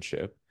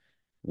relationship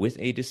with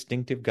a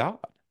distinctive God.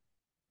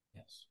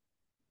 Yes.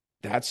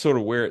 That's sort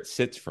of where it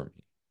sits for me.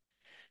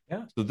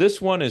 Yeah. So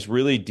this one is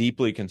really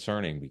deeply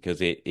concerning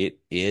because it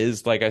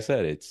is, like I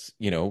said, it's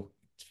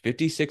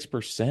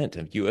 56%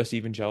 of U.S.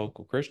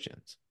 evangelical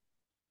Christians.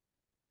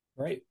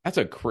 Right. That's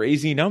a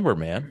crazy number,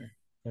 man.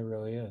 It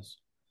really is.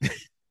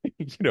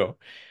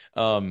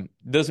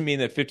 Doesn't mean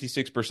that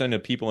 56%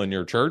 of people in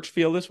your church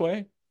feel this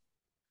way,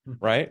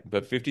 right?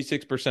 But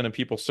 56% of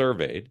people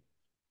surveyed,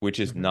 which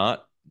is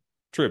not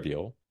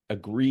trivial,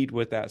 agreed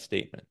with that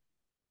statement.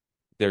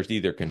 There's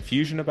either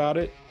confusion about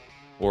it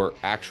or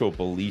actual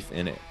belief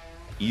in it.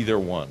 Either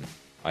one,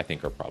 I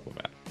think, are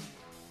problematic.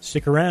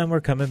 Stick around,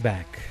 we're coming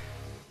back.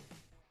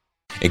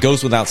 It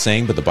goes without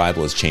saying, but the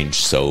Bible has changed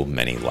so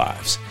many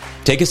lives.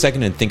 Take a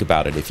second and think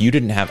about it. If you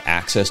didn't have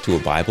access to a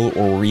Bible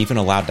or were even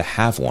allowed to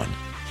have one,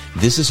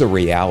 this is a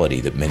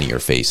reality that many are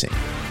facing.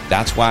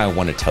 That's why I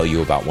want to tell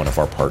you about one of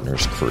our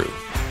partners, Cru.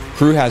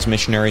 Cru has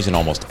missionaries in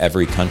almost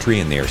every country,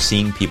 and they are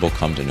seeing people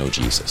come to know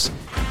Jesus.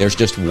 There's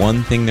just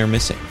one thing they're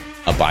missing: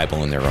 a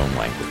Bible in their own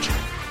language.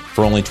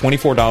 For only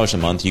 $24 a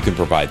month, you can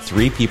provide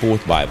 3 people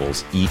with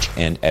Bibles each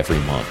and every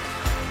month.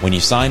 When you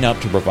sign up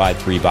to provide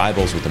 3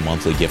 Bibles with a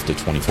monthly gift of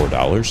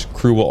 $24,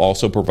 Cru will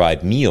also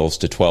provide meals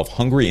to 12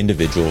 hungry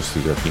individuals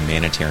through their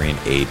humanitarian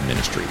aid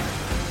ministry.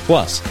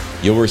 Plus,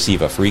 you'll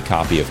receive a free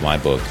copy of my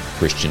book,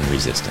 Christian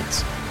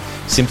Resistance.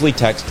 Simply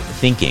text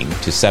THINKING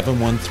to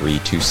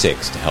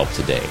 71326 to help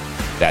today.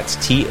 That's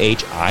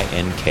THINKING.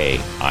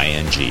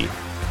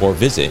 Or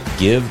visit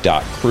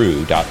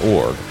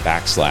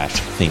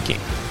give.cru.org/thinking.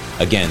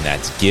 Again,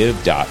 that's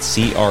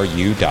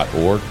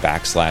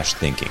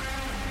give.cru.org/thinking.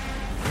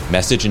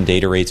 Message and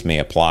data rates may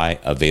apply.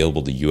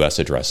 Available to U.S.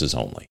 addresses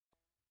only.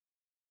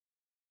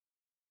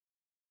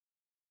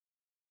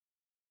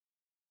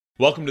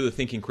 Welcome to the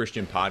Thinking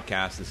Christian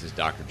podcast. This is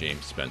Dr.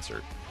 James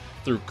Spencer.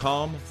 Through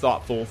calm,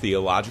 thoughtful,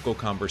 theological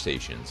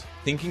conversations,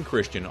 Thinking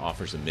Christian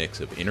offers a mix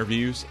of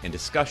interviews and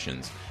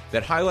discussions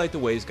that highlight the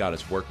ways God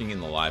is working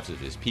in the lives of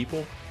His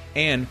people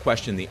and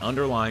question the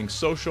underlying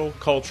social,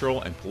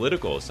 cultural, and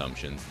political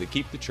assumptions that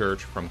keep the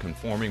church from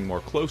conforming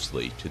more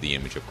closely to the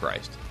image of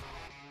Christ.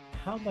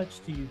 How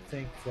much do you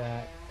think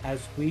that,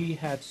 as we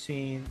have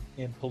seen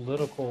in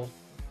political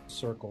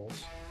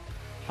circles,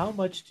 how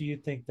much do you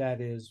think that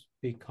is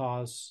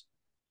because,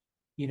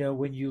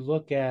 when you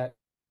look at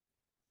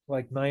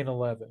like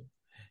 9/11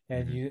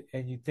 and you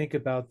think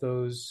about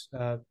those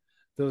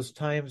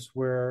times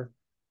where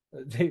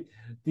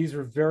these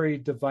are very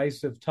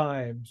divisive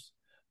times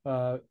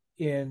from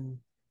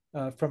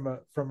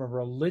a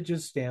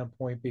religious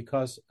standpoint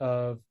because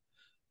of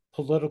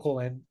political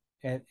and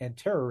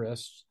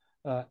terrorist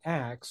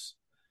acts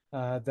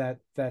that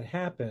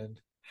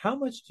happened. How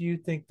much do you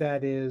think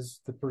that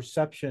is the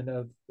perception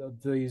of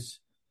these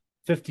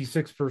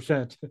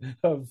 56%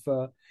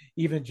 of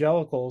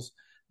evangelicals,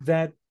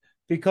 that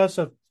because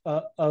of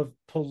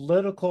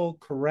political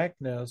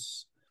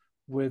correctness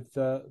with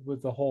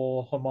the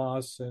whole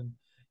Hamas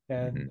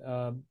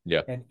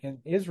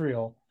and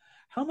Israel,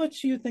 how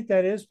much do you think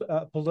that is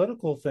a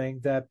political thing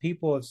that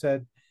people have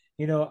said,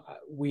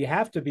 we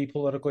have to be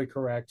politically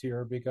correct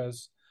here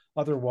because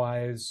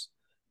otherwise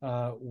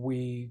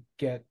we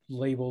get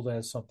labeled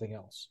as something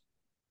else?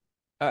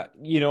 I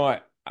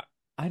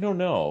don't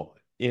know.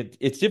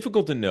 It's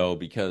difficult to know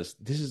because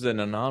this is an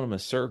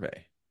anonymous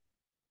survey.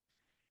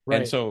 Right.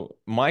 And so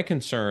my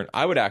concern,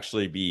 I would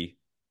actually be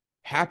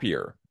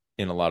happier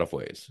in a lot of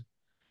ways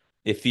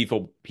if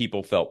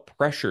people felt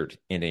pressured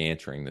into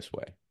answering this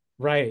way.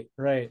 Right.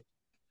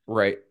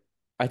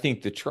 I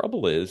think the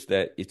trouble is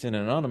that it's an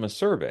anonymous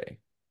survey.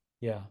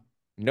 Yeah.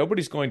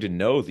 Nobody's going to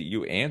know that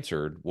you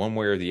answered one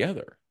way or the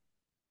other.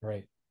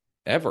 Right.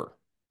 Ever.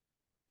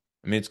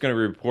 I mean, it's going to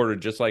be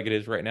reported just like it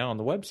is right now on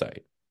the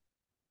website.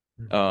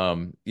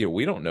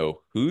 We don't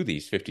know who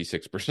these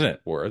 56%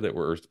 were that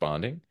were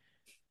responding.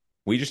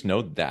 We just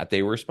know that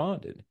they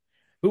responded.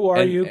 Who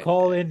are you?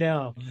 Call in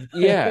now.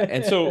 Yeah.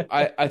 And so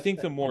I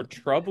think the more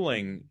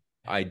troubling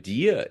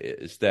idea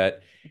is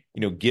that,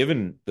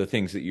 given the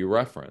things that you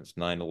referenced,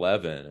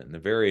 9/11 and the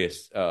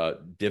various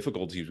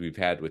difficulties we've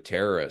had with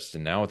terrorists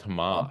and now with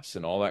Hamas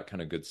and all that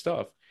kind of good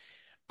stuff,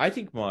 I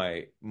think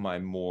the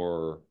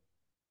more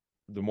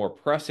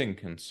pressing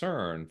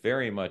concern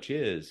very much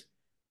is,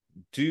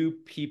 do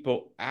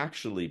people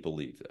actually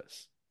believe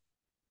this?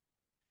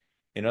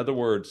 In other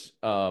words,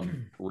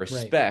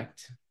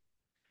 respect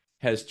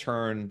has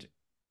turned,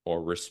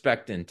 or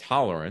respect and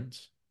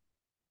tolerance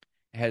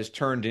has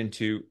turned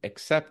into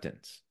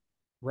acceptance.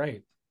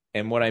 Right.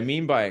 And what I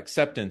mean by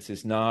acceptance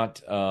is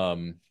not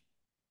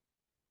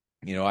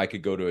I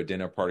could go to a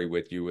dinner party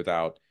with you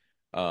without,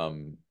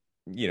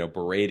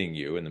 berating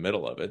you in the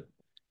middle of it,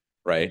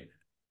 right?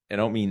 I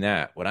don't mean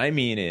that. What I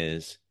mean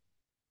is,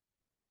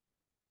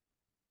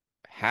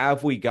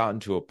 have we gotten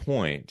to a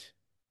point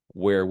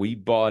where we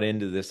bought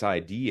into this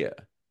idea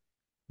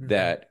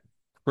that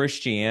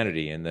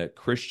Christianity and the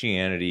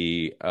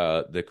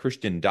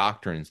Christian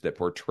doctrines that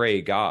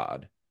portray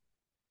God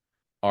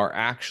are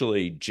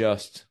actually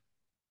just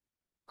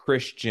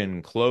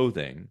Christian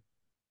clothing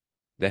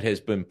that has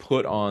been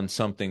put on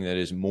something that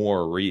is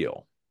more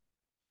real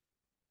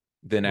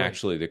than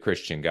actually the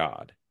Christian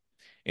God?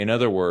 In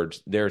other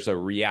words, there's a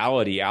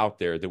reality out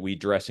there that we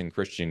dress in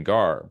Christian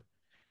garb,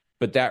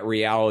 but that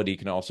reality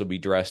can also be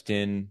dressed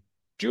in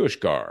Jewish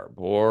garb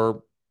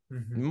or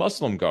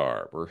Muslim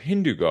garb or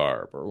Hindu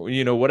garb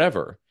or,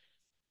 whatever.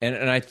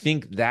 And I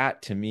think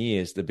that to me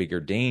is the bigger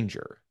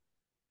danger.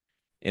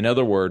 In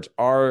other words,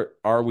 are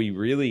we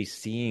really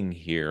seeing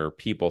here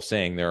people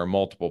saying there are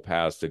multiple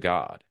paths to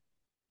God?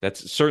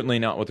 That's certainly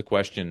not what the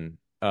question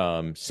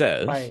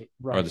says,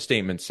 or the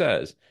statement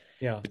says.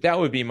 Yeah. But that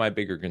would be my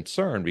bigger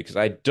concern, because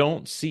I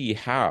don't see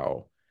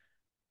how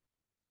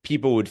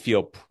people would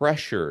feel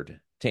pressured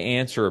to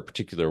answer a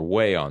particular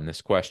way on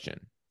this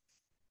question,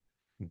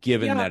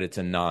 given that it's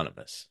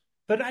anonymous.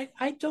 But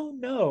I don't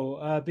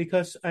know,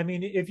 because, I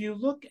mean, if you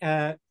look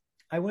at,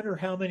 I wonder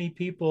how many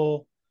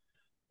people,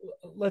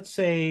 let's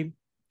say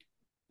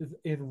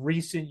in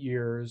recent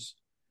years,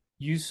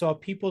 you saw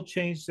people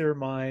change their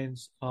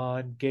minds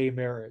on gay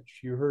marriage.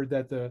 You heard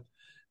that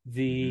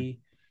the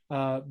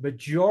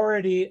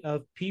majority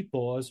of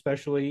people,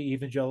 especially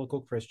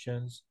evangelical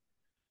Christians,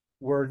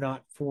 were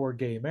not for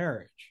gay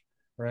marriage,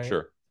 right?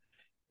 Sure.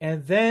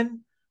 And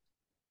then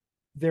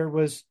there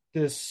was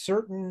this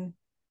certain,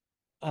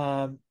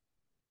 there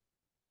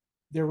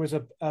was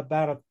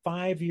about a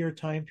 5-year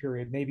time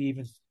period, maybe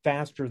even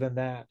faster than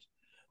that,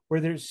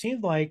 where there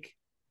seemed like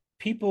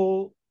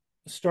people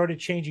started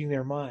changing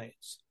their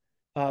minds.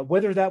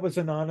 Whether that was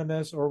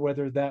anonymous or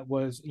whether that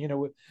was,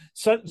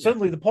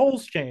 suddenly the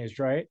polls changed,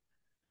 right?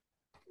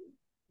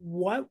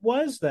 What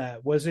was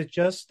that? Was it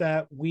just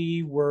that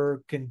we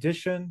were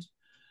conditioned?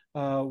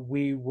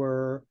 We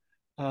were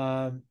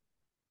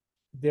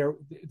there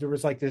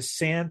was like this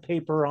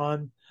sandpaper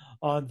on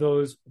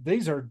those.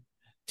 These are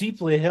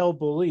deeply held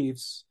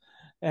beliefs,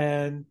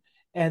 and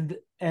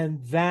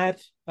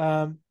that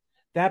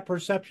that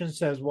perception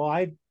says,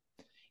 well,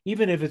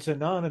 even if it's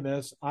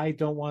anonymous, I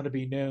don't want to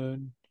be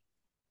known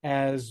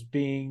as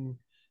being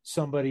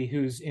somebody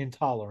who's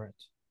intolerant,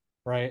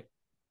 right?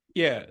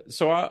 Yeah.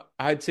 So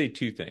I'd say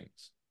two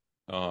things.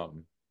 Number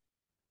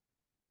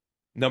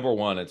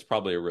one, it's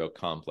probably a real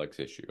complex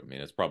issue. I mean,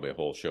 it's probably a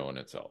whole show in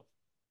itself,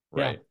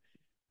 right?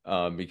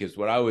 Yeah. Because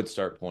what I would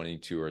start pointing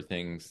to are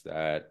things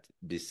that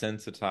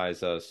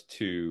desensitize us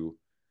to,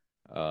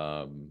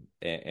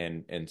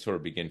 and sort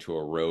of begin to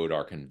erode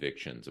our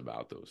convictions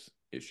about those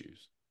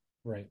issues.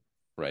 Right.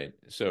 Right.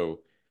 So,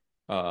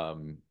 I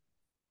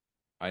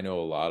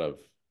know a lot of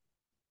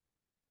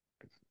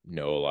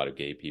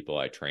gay people.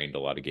 I trained a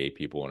lot of gay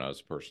people when I was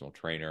a personal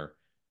trainer.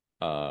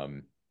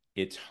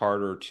 It's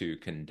harder to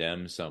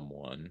condemn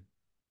someone,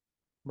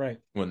 right,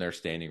 when they're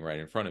standing right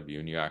in front of you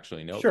and you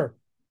actually know sure them.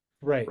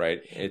 Right.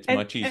 Right. It's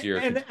much easier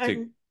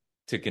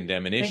to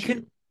condemn an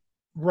issue.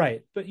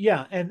 Right. But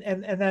yeah,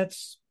 and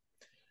that's,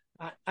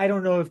 I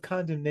don't know if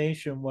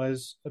condemnation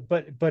was,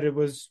 but it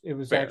was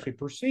Fair. Actually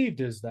perceived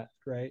as that,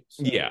 right?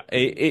 So, yeah.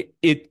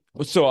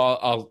 So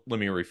I'll let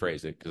me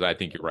rephrase it, because I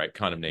think you're right.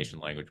 Condemnation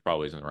language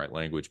probably isn't the right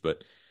language,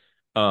 but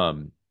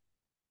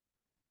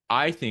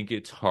I think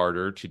it's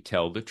harder to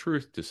tell the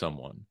truth to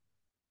someone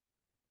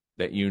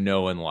that you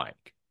know and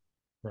like.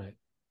 Right.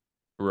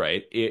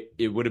 Right.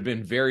 It would have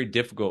been very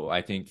difficult,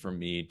 I think, for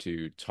me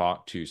to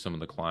talk to some of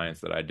the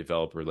clients that I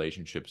developed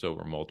relationships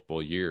over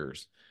multiple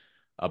years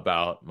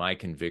about my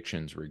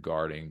convictions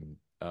regarding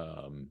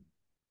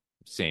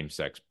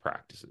same-sex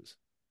practices.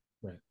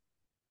 Right.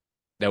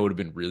 That would have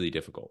been really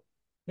difficult.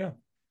 Yeah.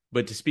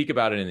 But to speak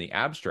about it in the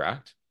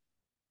abstract,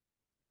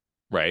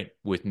 right,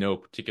 with no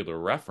particular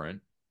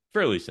referent,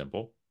 fairly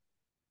simple.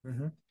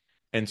 Mm-hmm.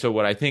 And so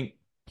what I think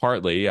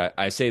partly,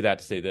 I say that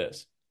to say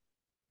this.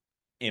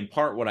 In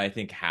part, what I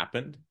think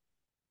happened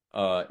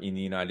in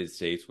the United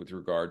States with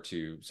regard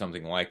to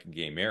something like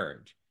gay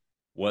marriage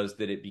was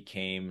that it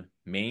became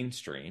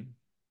mainstream.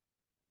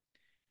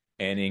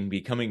 And in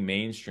becoming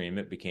mainstream,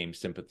 it became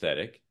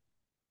sympathetic.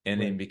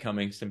 And in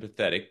becoming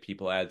sympathetic,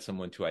 people add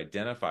someone to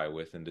identify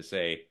with and to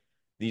say,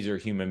 these are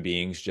human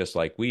beings just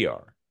like we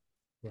are.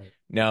 Right.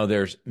 Now,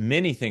 there's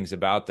many things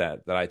about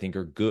that I think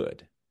are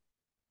good.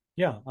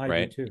 Yeah,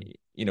 I do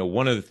too.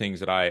 One of the things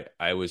that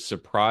I was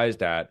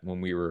surprised at when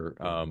we were,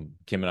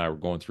 Kim and I were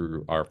going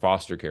through our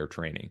foster care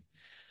training,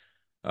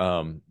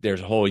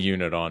 there's a whole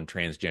unit on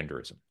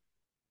transgenderism.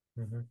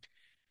 Mm-hmm.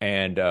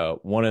 And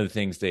one of the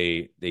things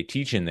they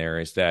teach in there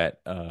is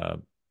that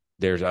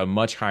there's a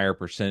much higher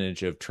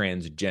percentage of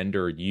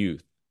transgender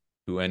youth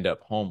who end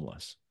up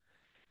homeless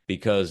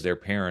because their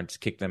parents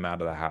kick them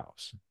out of the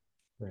house.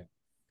 Right.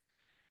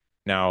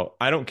 Now,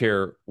 I don't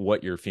care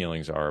what your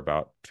feelings are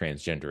about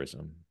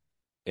transgenderism,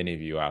 any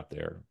of you out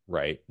there,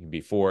 right? You can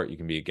be for it, you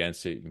can be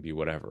against it, you can be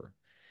whatever.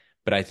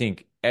 But I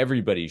think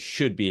everybody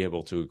should be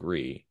able to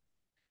agree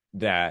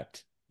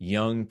that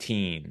young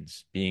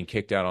teens being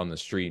kicked out on the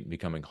street and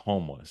becoming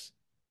homeless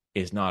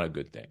is not a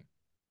good thing.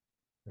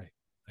 Right.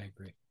 I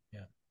agree.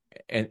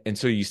 Yeah. And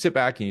so you sit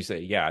back and you say,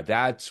 yeah,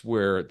 that's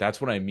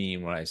what I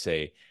mean when I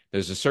say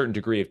there's a certain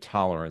degree of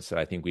tolerance that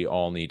I think we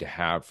all need to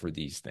have for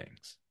these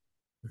things.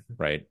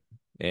 Right.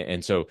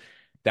 And so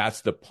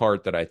that's the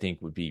part that I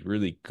think would be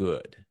really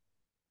good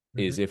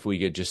is if we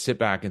could just sit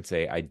back and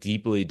say, I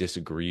deeply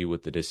disagree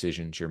with the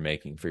decisions you're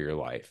making for your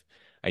life.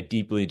 I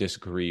deeply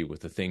disagree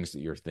with the things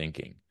that you're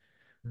thinking.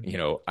 You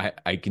know,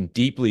 I can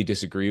deeply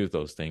disagree with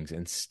those things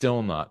and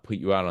still not put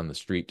you out on the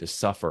street to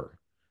suffer.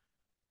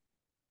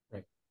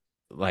 Right.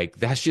 Like,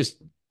 that's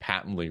just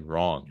patently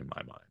wrong in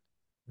my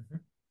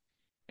mind.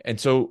 And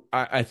so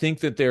I think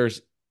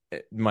that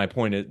my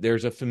point is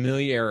there's a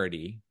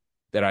familiarity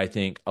that I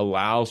think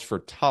allows for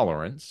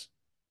tolerance.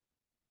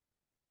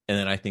 And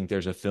then I think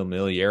there's a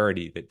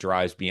familiarity that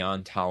drives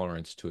beyond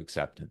tolerance to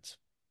acceptance.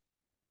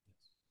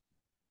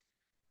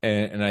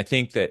 And I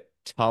think that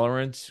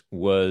tolerance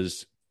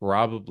was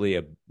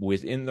probably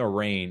within the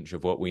range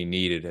of what we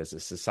needed as a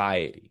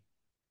society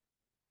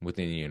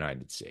within the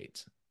United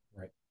States.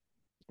 Right.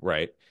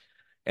 Right.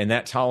 And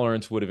that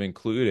tolerance would have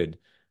included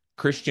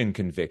Christian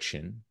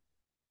conviction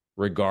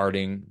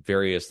regarding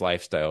various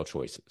lifestyle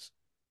choices.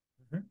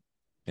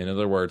 In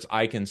other words,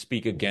 I can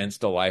speak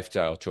against a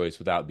lifestyle choice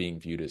without being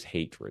viewed as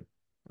hatred,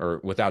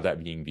 or without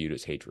that being viewed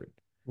as hatred.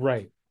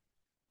 Right.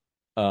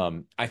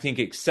 I think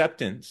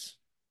acceptance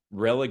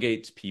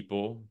relegates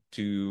people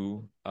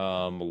to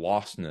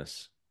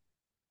lostness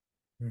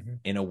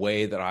in a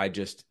way that I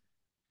just,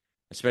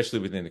 especially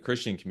within the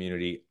Christian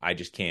community, I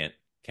just can't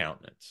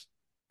countenance.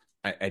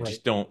 I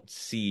just don't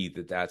see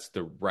that that's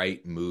the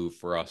right move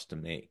for us to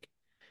make.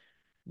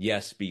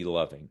 Yes, be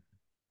loving,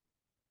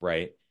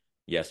 right?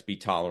 Yes, be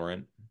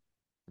tolerant,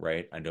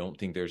 right? I don't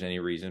think there's any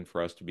reason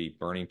for us to be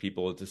burning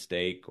people at the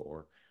stake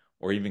or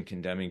even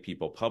condemning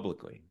people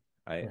publicly.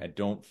 I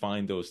don't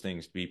find those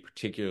things to be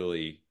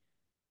particularly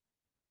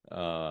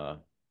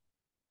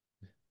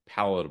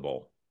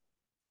palatable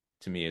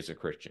to me as a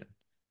Christian.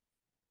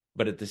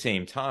 But at the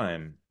same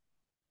time,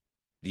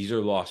 these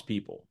are lost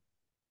people.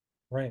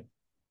 Right.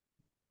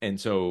 And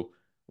so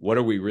what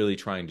are we really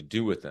trying to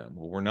do with them?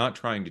 Well, we're not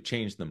trying to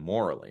change them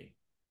morally.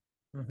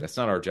 That's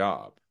not our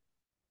job.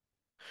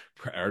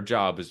 Our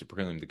job is to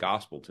proclaim the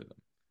gospel to them.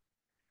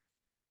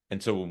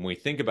 And so when we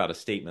think about a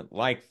statement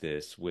like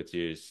this, which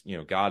is, you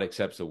know, God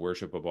accepts the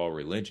worship of all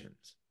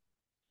religions,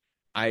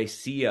 I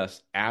see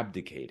us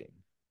abdicating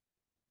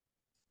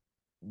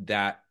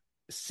that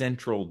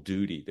central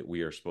duty that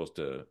we are supposed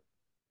to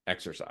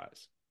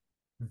exercise.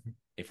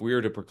 If we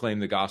are to proclaim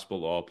the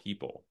gospel to all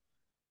people,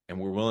 and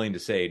we're willing to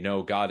say,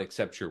 no, God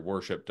accepts your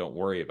worship, don't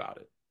worry about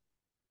it.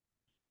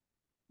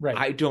 Right.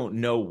 I don't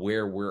know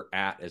where we're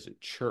at as a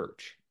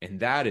church. And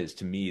that is,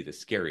 to me, the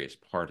scariest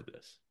part of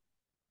this.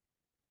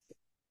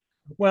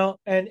 Well,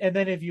 and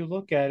then if you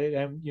look at it,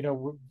 and you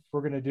know,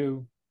 we're going to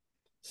do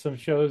some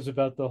shows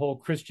about the whole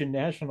Christian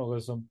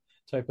nationalism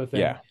type of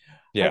thing.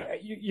 Yeah.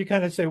 You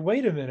kind of say,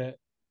 wait a minute,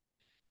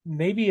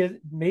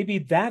 maybe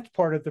that's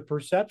part of the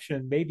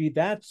perception. Maybe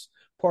that's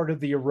part of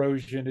the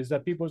erosion, is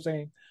that people are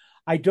saying,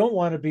 I don't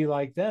want to be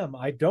like them.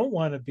 I don't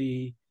want to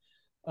be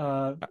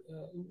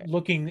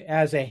looking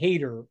as a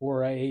hater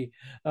or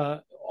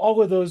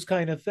all of those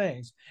kind of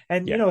things.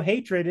 And you know,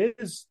 hatred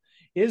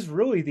is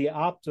really the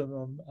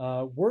optimum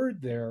word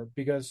there,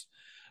 because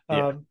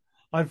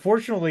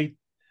unfortunately,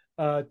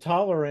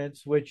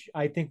 tolerance, which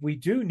I think we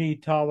do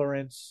need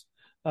tolerance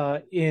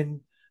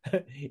in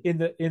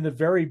the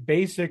very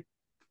basic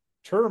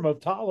term of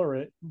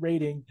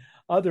tolerating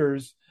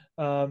others,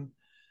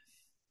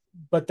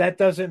 but that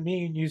doesn't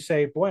mean you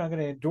say, boy, I'm going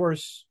to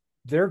endorse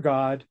their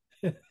God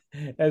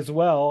as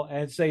well,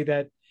 and say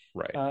that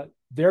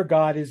their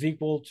God is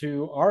equal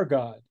to our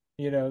God,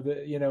 and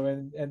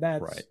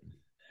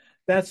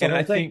that's the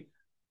whole thing.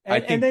 I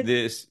think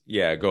this,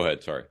 go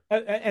ahead. Sorry.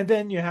 And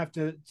then you have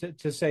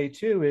to say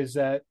too,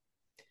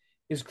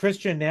 is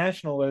Christian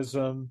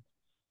nationalism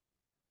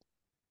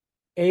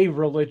a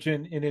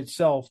religion in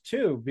itself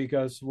too?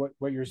 Because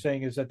what you're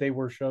saying is that they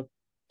worship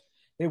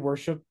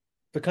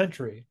the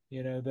country.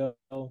 You know,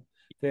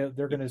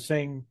 they're going to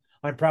sing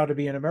 "I'm proud to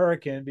be an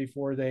American"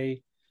 before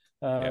they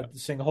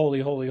sing "Holy,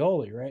 Holy,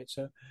 Holy." Right.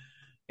 So,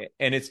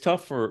 and it's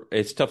tough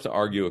to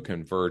argue a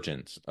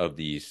convergence of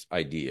these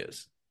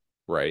ideas.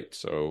 Right.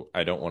 So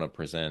I don't want to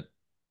present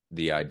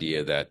the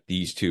idea that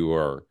these two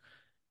are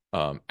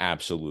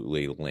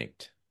absolutely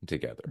linked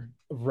together.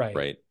 Right.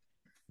 Right.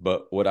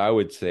 But what I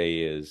would say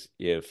is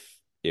if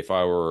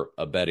I were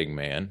a betting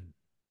man,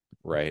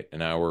 right,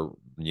 and I were,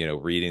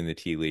 reading the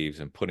tea leaves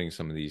and putting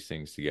some of these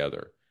things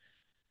together,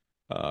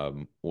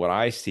 what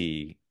I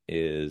see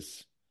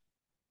is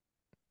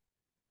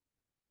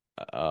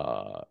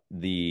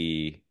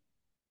the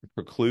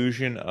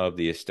preclusion of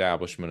the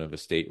establishment of a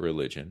state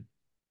religion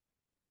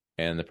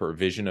and the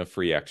provision of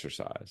free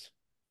exercise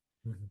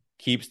Mhm.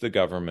 keeps the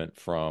government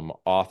from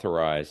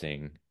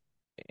authorizing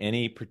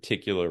any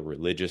particular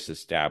religious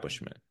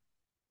establishment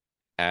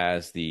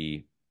as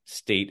the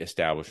state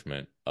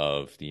establishment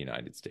of the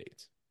United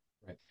States.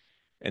 Right.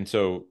 And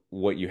so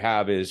what you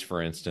have is,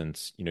 for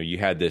instance, you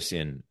had this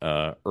in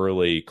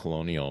early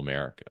colonial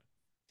America.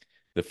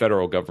 The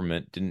federal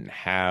government didn't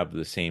have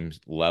the same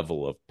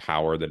level of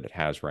power that it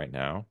has right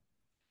now.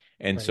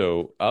 And Right.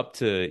 so up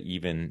to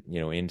even,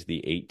 into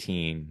the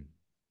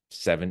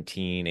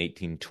 1817,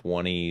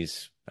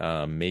 1820s,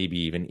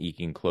 maybe even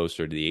eking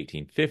closer to the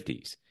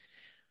 1850s,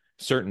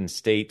 certain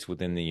states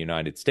within the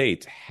United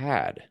States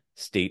had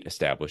state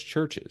established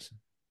churches.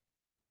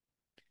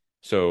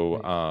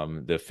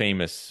 So the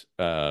famous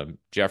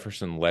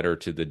Jefferson letter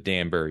to the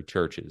Danbury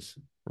churches,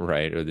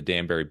 right, or the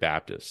Danbury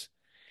Baptists,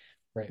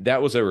 Right.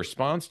 that was a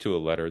response to a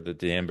letter that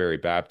the Danbury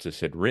Baptists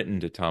had written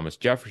to Thomas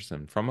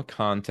Jefferson from a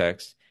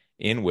context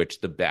in which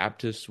the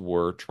Baptists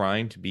were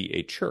trying to be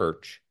a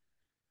church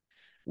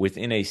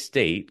within a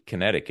state,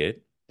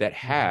 Connecticut, that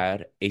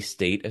had a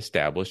state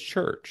established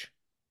church.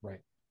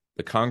 Right.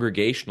 The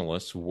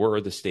Congregationalists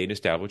were the state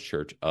established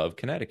church of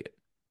Connecticut.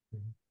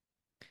 Mhm.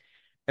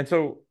 And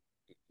so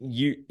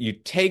you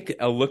take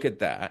a look at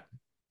that,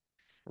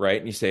 right?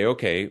 And you say,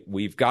 okay,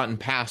 we've gotten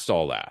past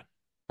all that,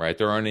 right?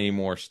 There aren't any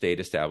more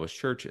state established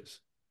churches.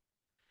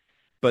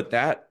 But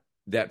that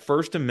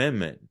First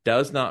Amendment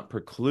does not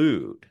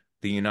preclude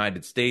the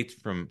United States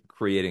from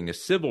creating a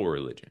civil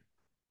religion.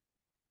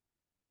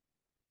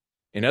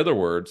 In other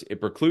words, it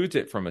precludes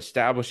it from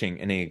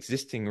establishing an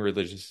existing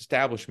religious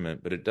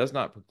establishment, but it does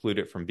not preclude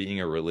it from being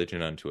a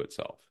religion unto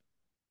itself.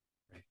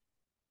 Right.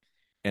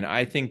 And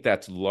I think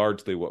that's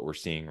largely what we're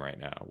seeing right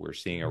now. We're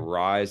seeing a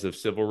rise of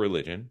civil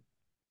religion,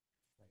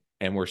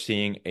 and we're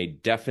seeing a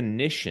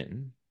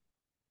definition,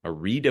 a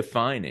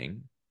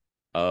redefining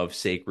of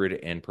sacred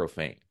and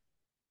profane.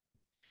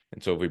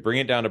 And so if we bring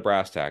it down to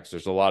brass tacks,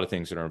 there's a lot of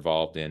things that are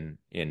involved in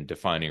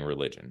defining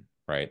religion,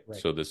 right?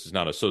 So this is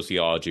not a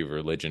sociology of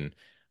religion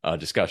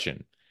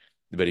discussion.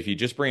 But if you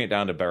just bring it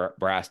down to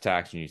brass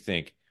tacks and you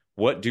think,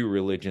 what do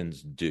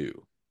religions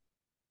do?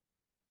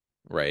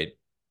 Right?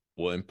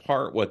 Well, in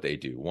part, what they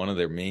do, one of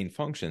their main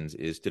functions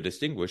is to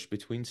distinguish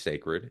between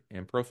sacred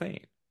and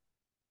profane.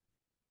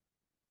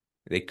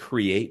 They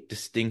create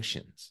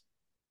distinctions.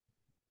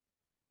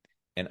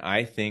 And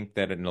I think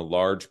that in a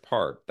large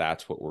part,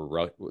 that's what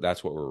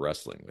we're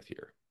wrestling with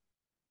here.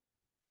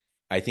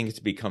 I think it's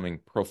becoming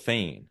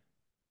profane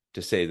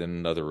to say that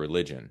another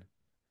religion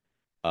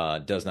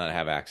does not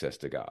have access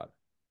to God.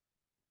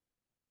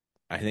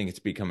 I think it's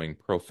becoming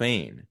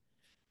profane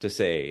to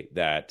say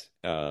that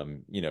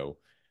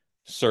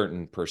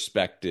certain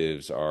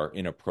perspectives are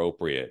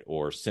inappropriate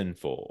or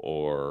sinful,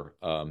 or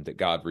that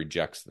God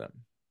rejects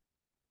them.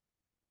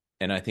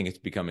 And I think it's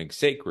becoming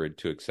sacred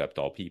to accept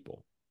all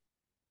people.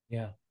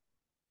 Yeah.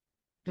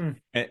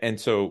 And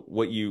so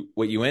what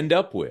you end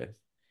up with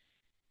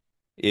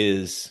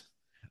is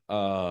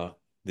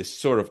this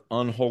sort of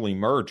unholy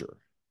merger,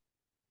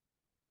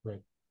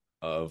 right,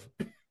 of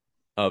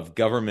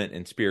government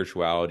and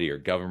spirituality, or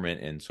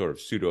government and sort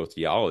of pseudo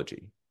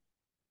theology,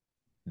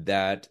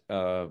 that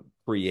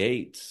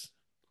creates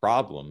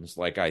problems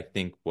like I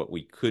think what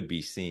we could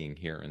be seeing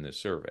here in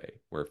this survey,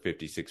 where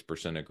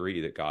 56%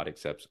 agree that God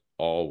accepts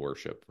all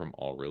worship from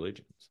all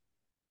religions.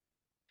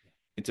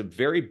 It's a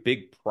very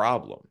big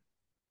problem,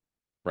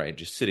 right?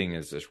 Just sitting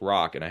as this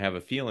rock. And I have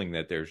a feeling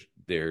that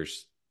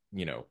there's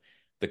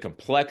the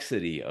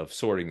complexity of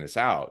sorting this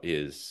out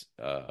is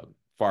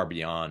far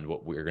beyond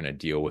what we're going to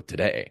deal with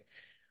today.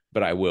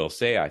 But I will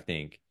say, I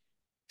think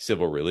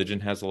civil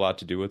religion has a lot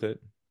to do with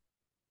it.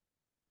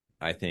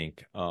 I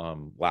think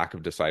lack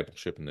of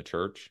discipleship in the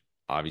church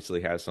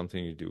obviously has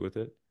something to do with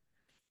it.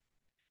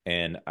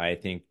 And I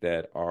think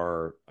that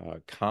our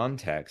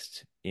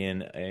context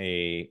in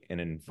an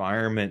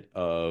environment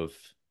of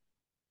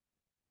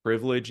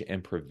privilege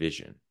and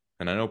provision,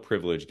 and I know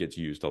privilege gets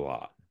used a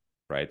lot,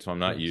 right? So I'm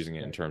not using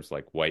it in terms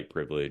like white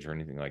privilege or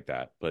anything like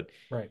that. But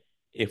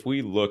if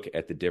we look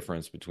at the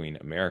difference between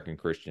American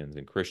Christians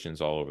and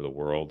Christians all over the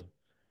world,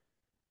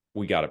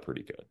 we got it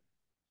pretty good.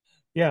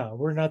 Yeah,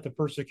 we're not the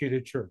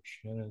persecuted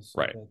church.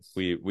 Right.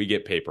 We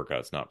get paper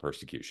cuts, not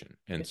persecution.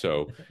 And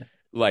so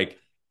like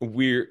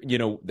we're,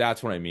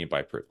 that's what I mean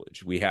by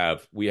privilege. We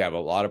have a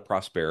lot of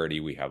prosperity.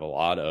 We have a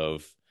lot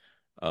of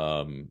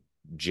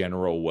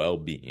general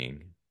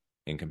well-being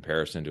in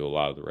comparison to a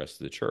lot of the rest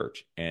of the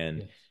church.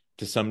 And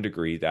to some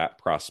degree, that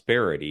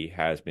prosperity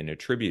has been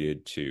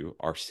attributed to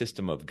our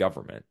system of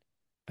government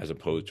as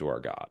opposed to our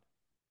God.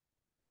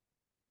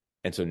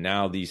 And so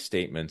now these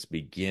statements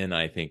begin,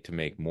 I think, to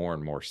make more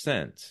and more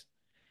sense,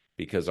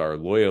 because our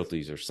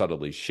loyalties are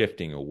subtly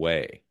shifting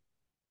away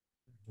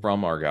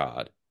from our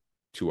God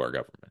to our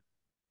government.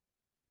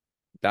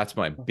 That's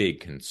my big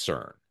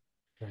concern.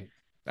 Right.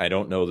 I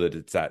don't know that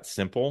it's that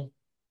simple,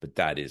 but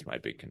that is my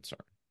big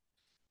concern.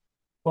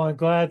 Well, I'm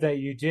glad that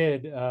you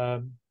did.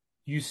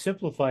 You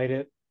simplified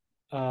it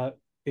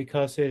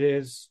because it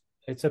is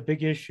it's a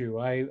big issue.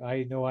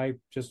 I know I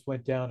just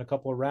went down a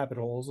couple of rabbit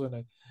holes,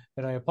 and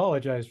I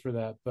apologize for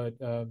that. But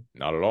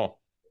Not at all.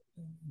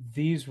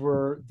 these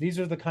are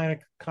the kind of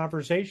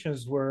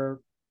conversations where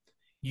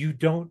you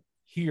don't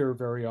hear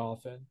very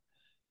often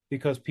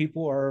because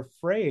people are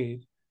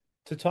afraid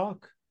to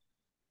talk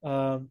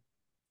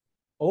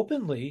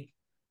openly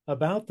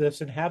about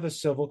this and have a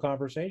civil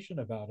conversation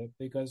about it,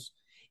 because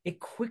it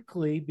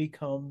quickly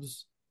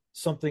becomes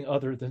something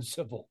other than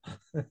civil.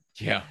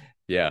 Yeah.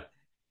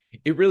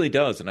 It really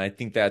does. And I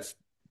think that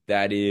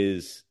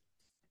is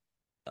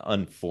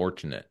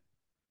unfortunate,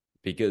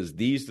 because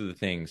these are the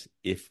things,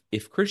 if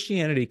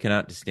Christianity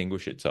cannot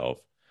distinguish itself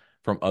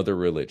from other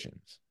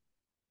religions,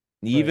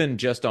 even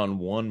just on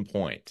one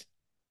point,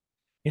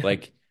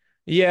 like,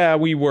 yeah,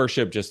 we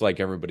worship just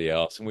like everybody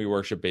else, and we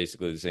worship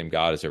basically the same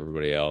God as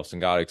everybody else,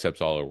 and God accepts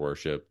all our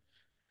worship.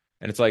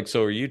 And it's like,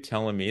 so are you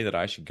telling me that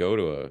I should go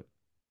to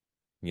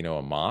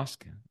a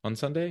mosque on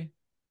Sunday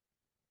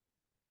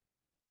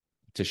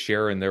to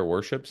share in their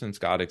worship, since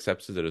God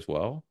accepts it as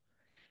well?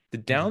 The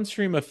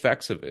downstream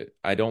effects of it,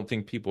 I don't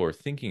think people are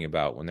thinking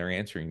about when they're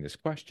answering this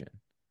question.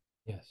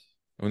 Yes.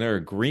 When they're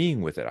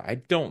agreeing with it, I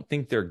don't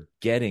think they're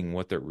getting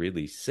what they're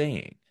really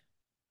saying.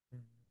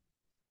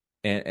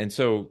 And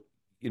so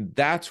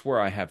that's where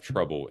I have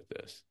trouble with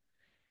this.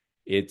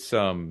 It's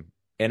and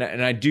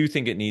I do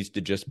think it needs to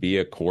just be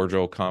a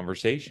cordial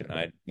conversation.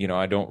 I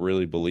don't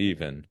really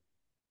believe in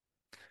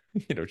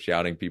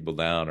shouting people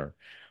down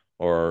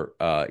or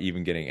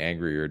even getting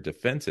angry or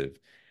defensive.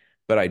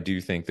 But I do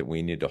think that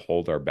we need to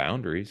hold our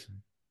boundaries.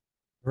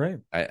 Right.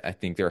 I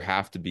think there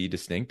have to be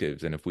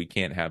distinctives. And if we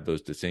can't have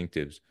those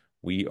distinctives,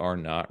 we are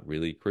not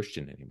really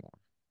Christian anymore.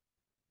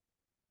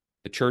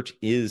 The church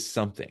is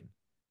something,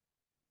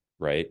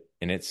 right?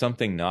 And it's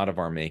something not of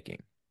our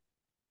making.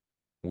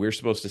 We're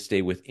supposed to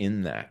stay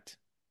within that.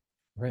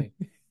 Right.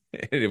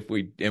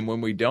 And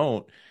when we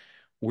don't,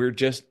 we're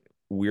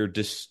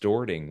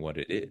distorting what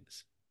it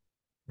is.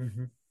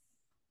 Mm-hmm.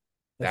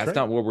 That's right.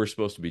 not what we're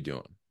supposed to be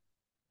doing.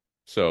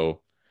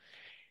 So,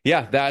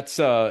 yeah, that's,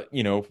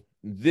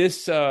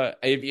 this,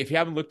 if you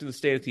haven't looked at the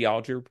State of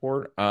Theology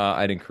report,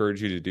 I'd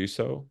encourage you to do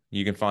so.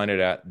 You can find it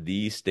at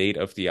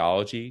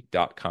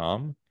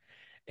thestateoftheology.com.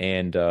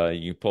 And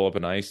you pull up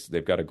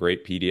they've got a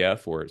great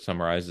PDF where it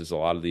summarizes a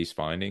lot of these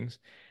findings.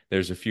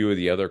 There's a few of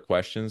the other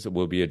questions that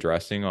we'll be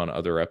addressing on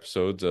other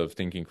episodes of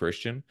Thinking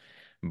Christian.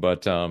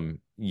 But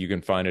you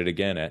can find it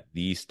again at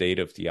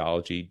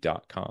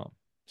thestateoftheology.com.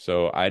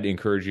 So I'd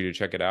encourage you to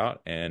check it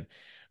out, and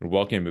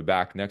welcome you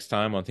back next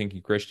time on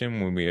Thinking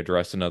Christian when we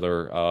address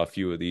another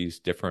few of these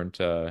different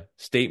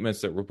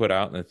statements that were put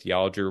out in the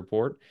theology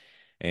report,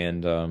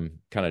 and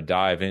kind of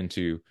dive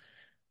into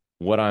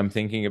what I'm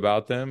thinking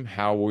about them,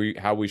 how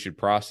we should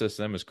process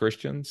them as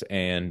Christians,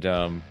 and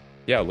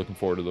looking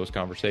forward to those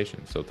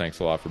conversations. So thanks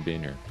a lot for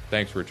being here.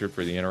 Thanks, Richard,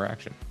 for the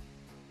interaction.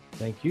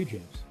 Thank you,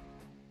 James.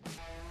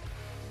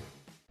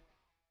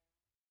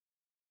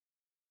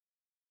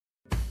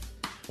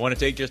 I want to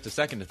take just a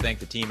second to thank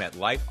the team at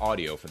Life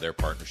Audio for their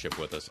partnership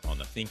with us on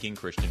the Thinking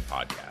Christian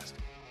podcast.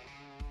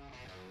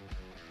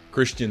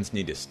 Christians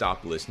need to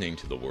stop listening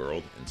to the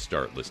world and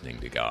start listening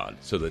to God,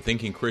 so that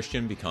Thinking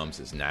Christian becomes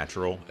as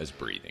natural as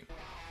breathing.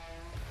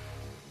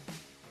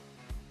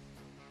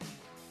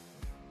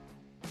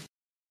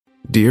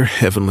 Dear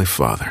Heavenly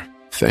Father,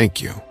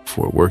 thank you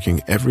for working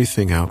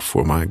everything out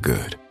for my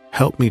good.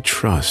 Help me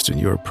trust in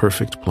your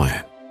perfect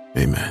plan.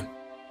 Amen.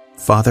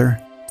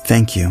 Father,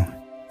 thank you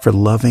for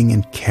loving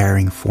and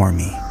caring for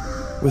me.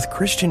 With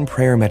Christian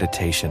Prayer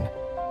Meditation,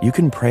 you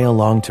can pray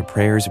along to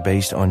prayers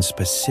based on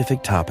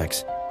specific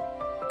topics.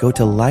 Go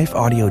to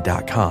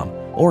lifeaudio.com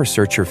or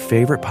search your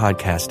favorite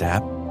podcast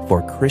app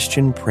for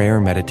Christian Prayer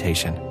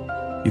Meditation.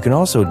 You can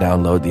also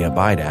download the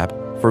Abide app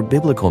for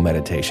biblical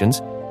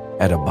meditations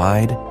at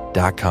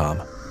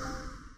abide.com.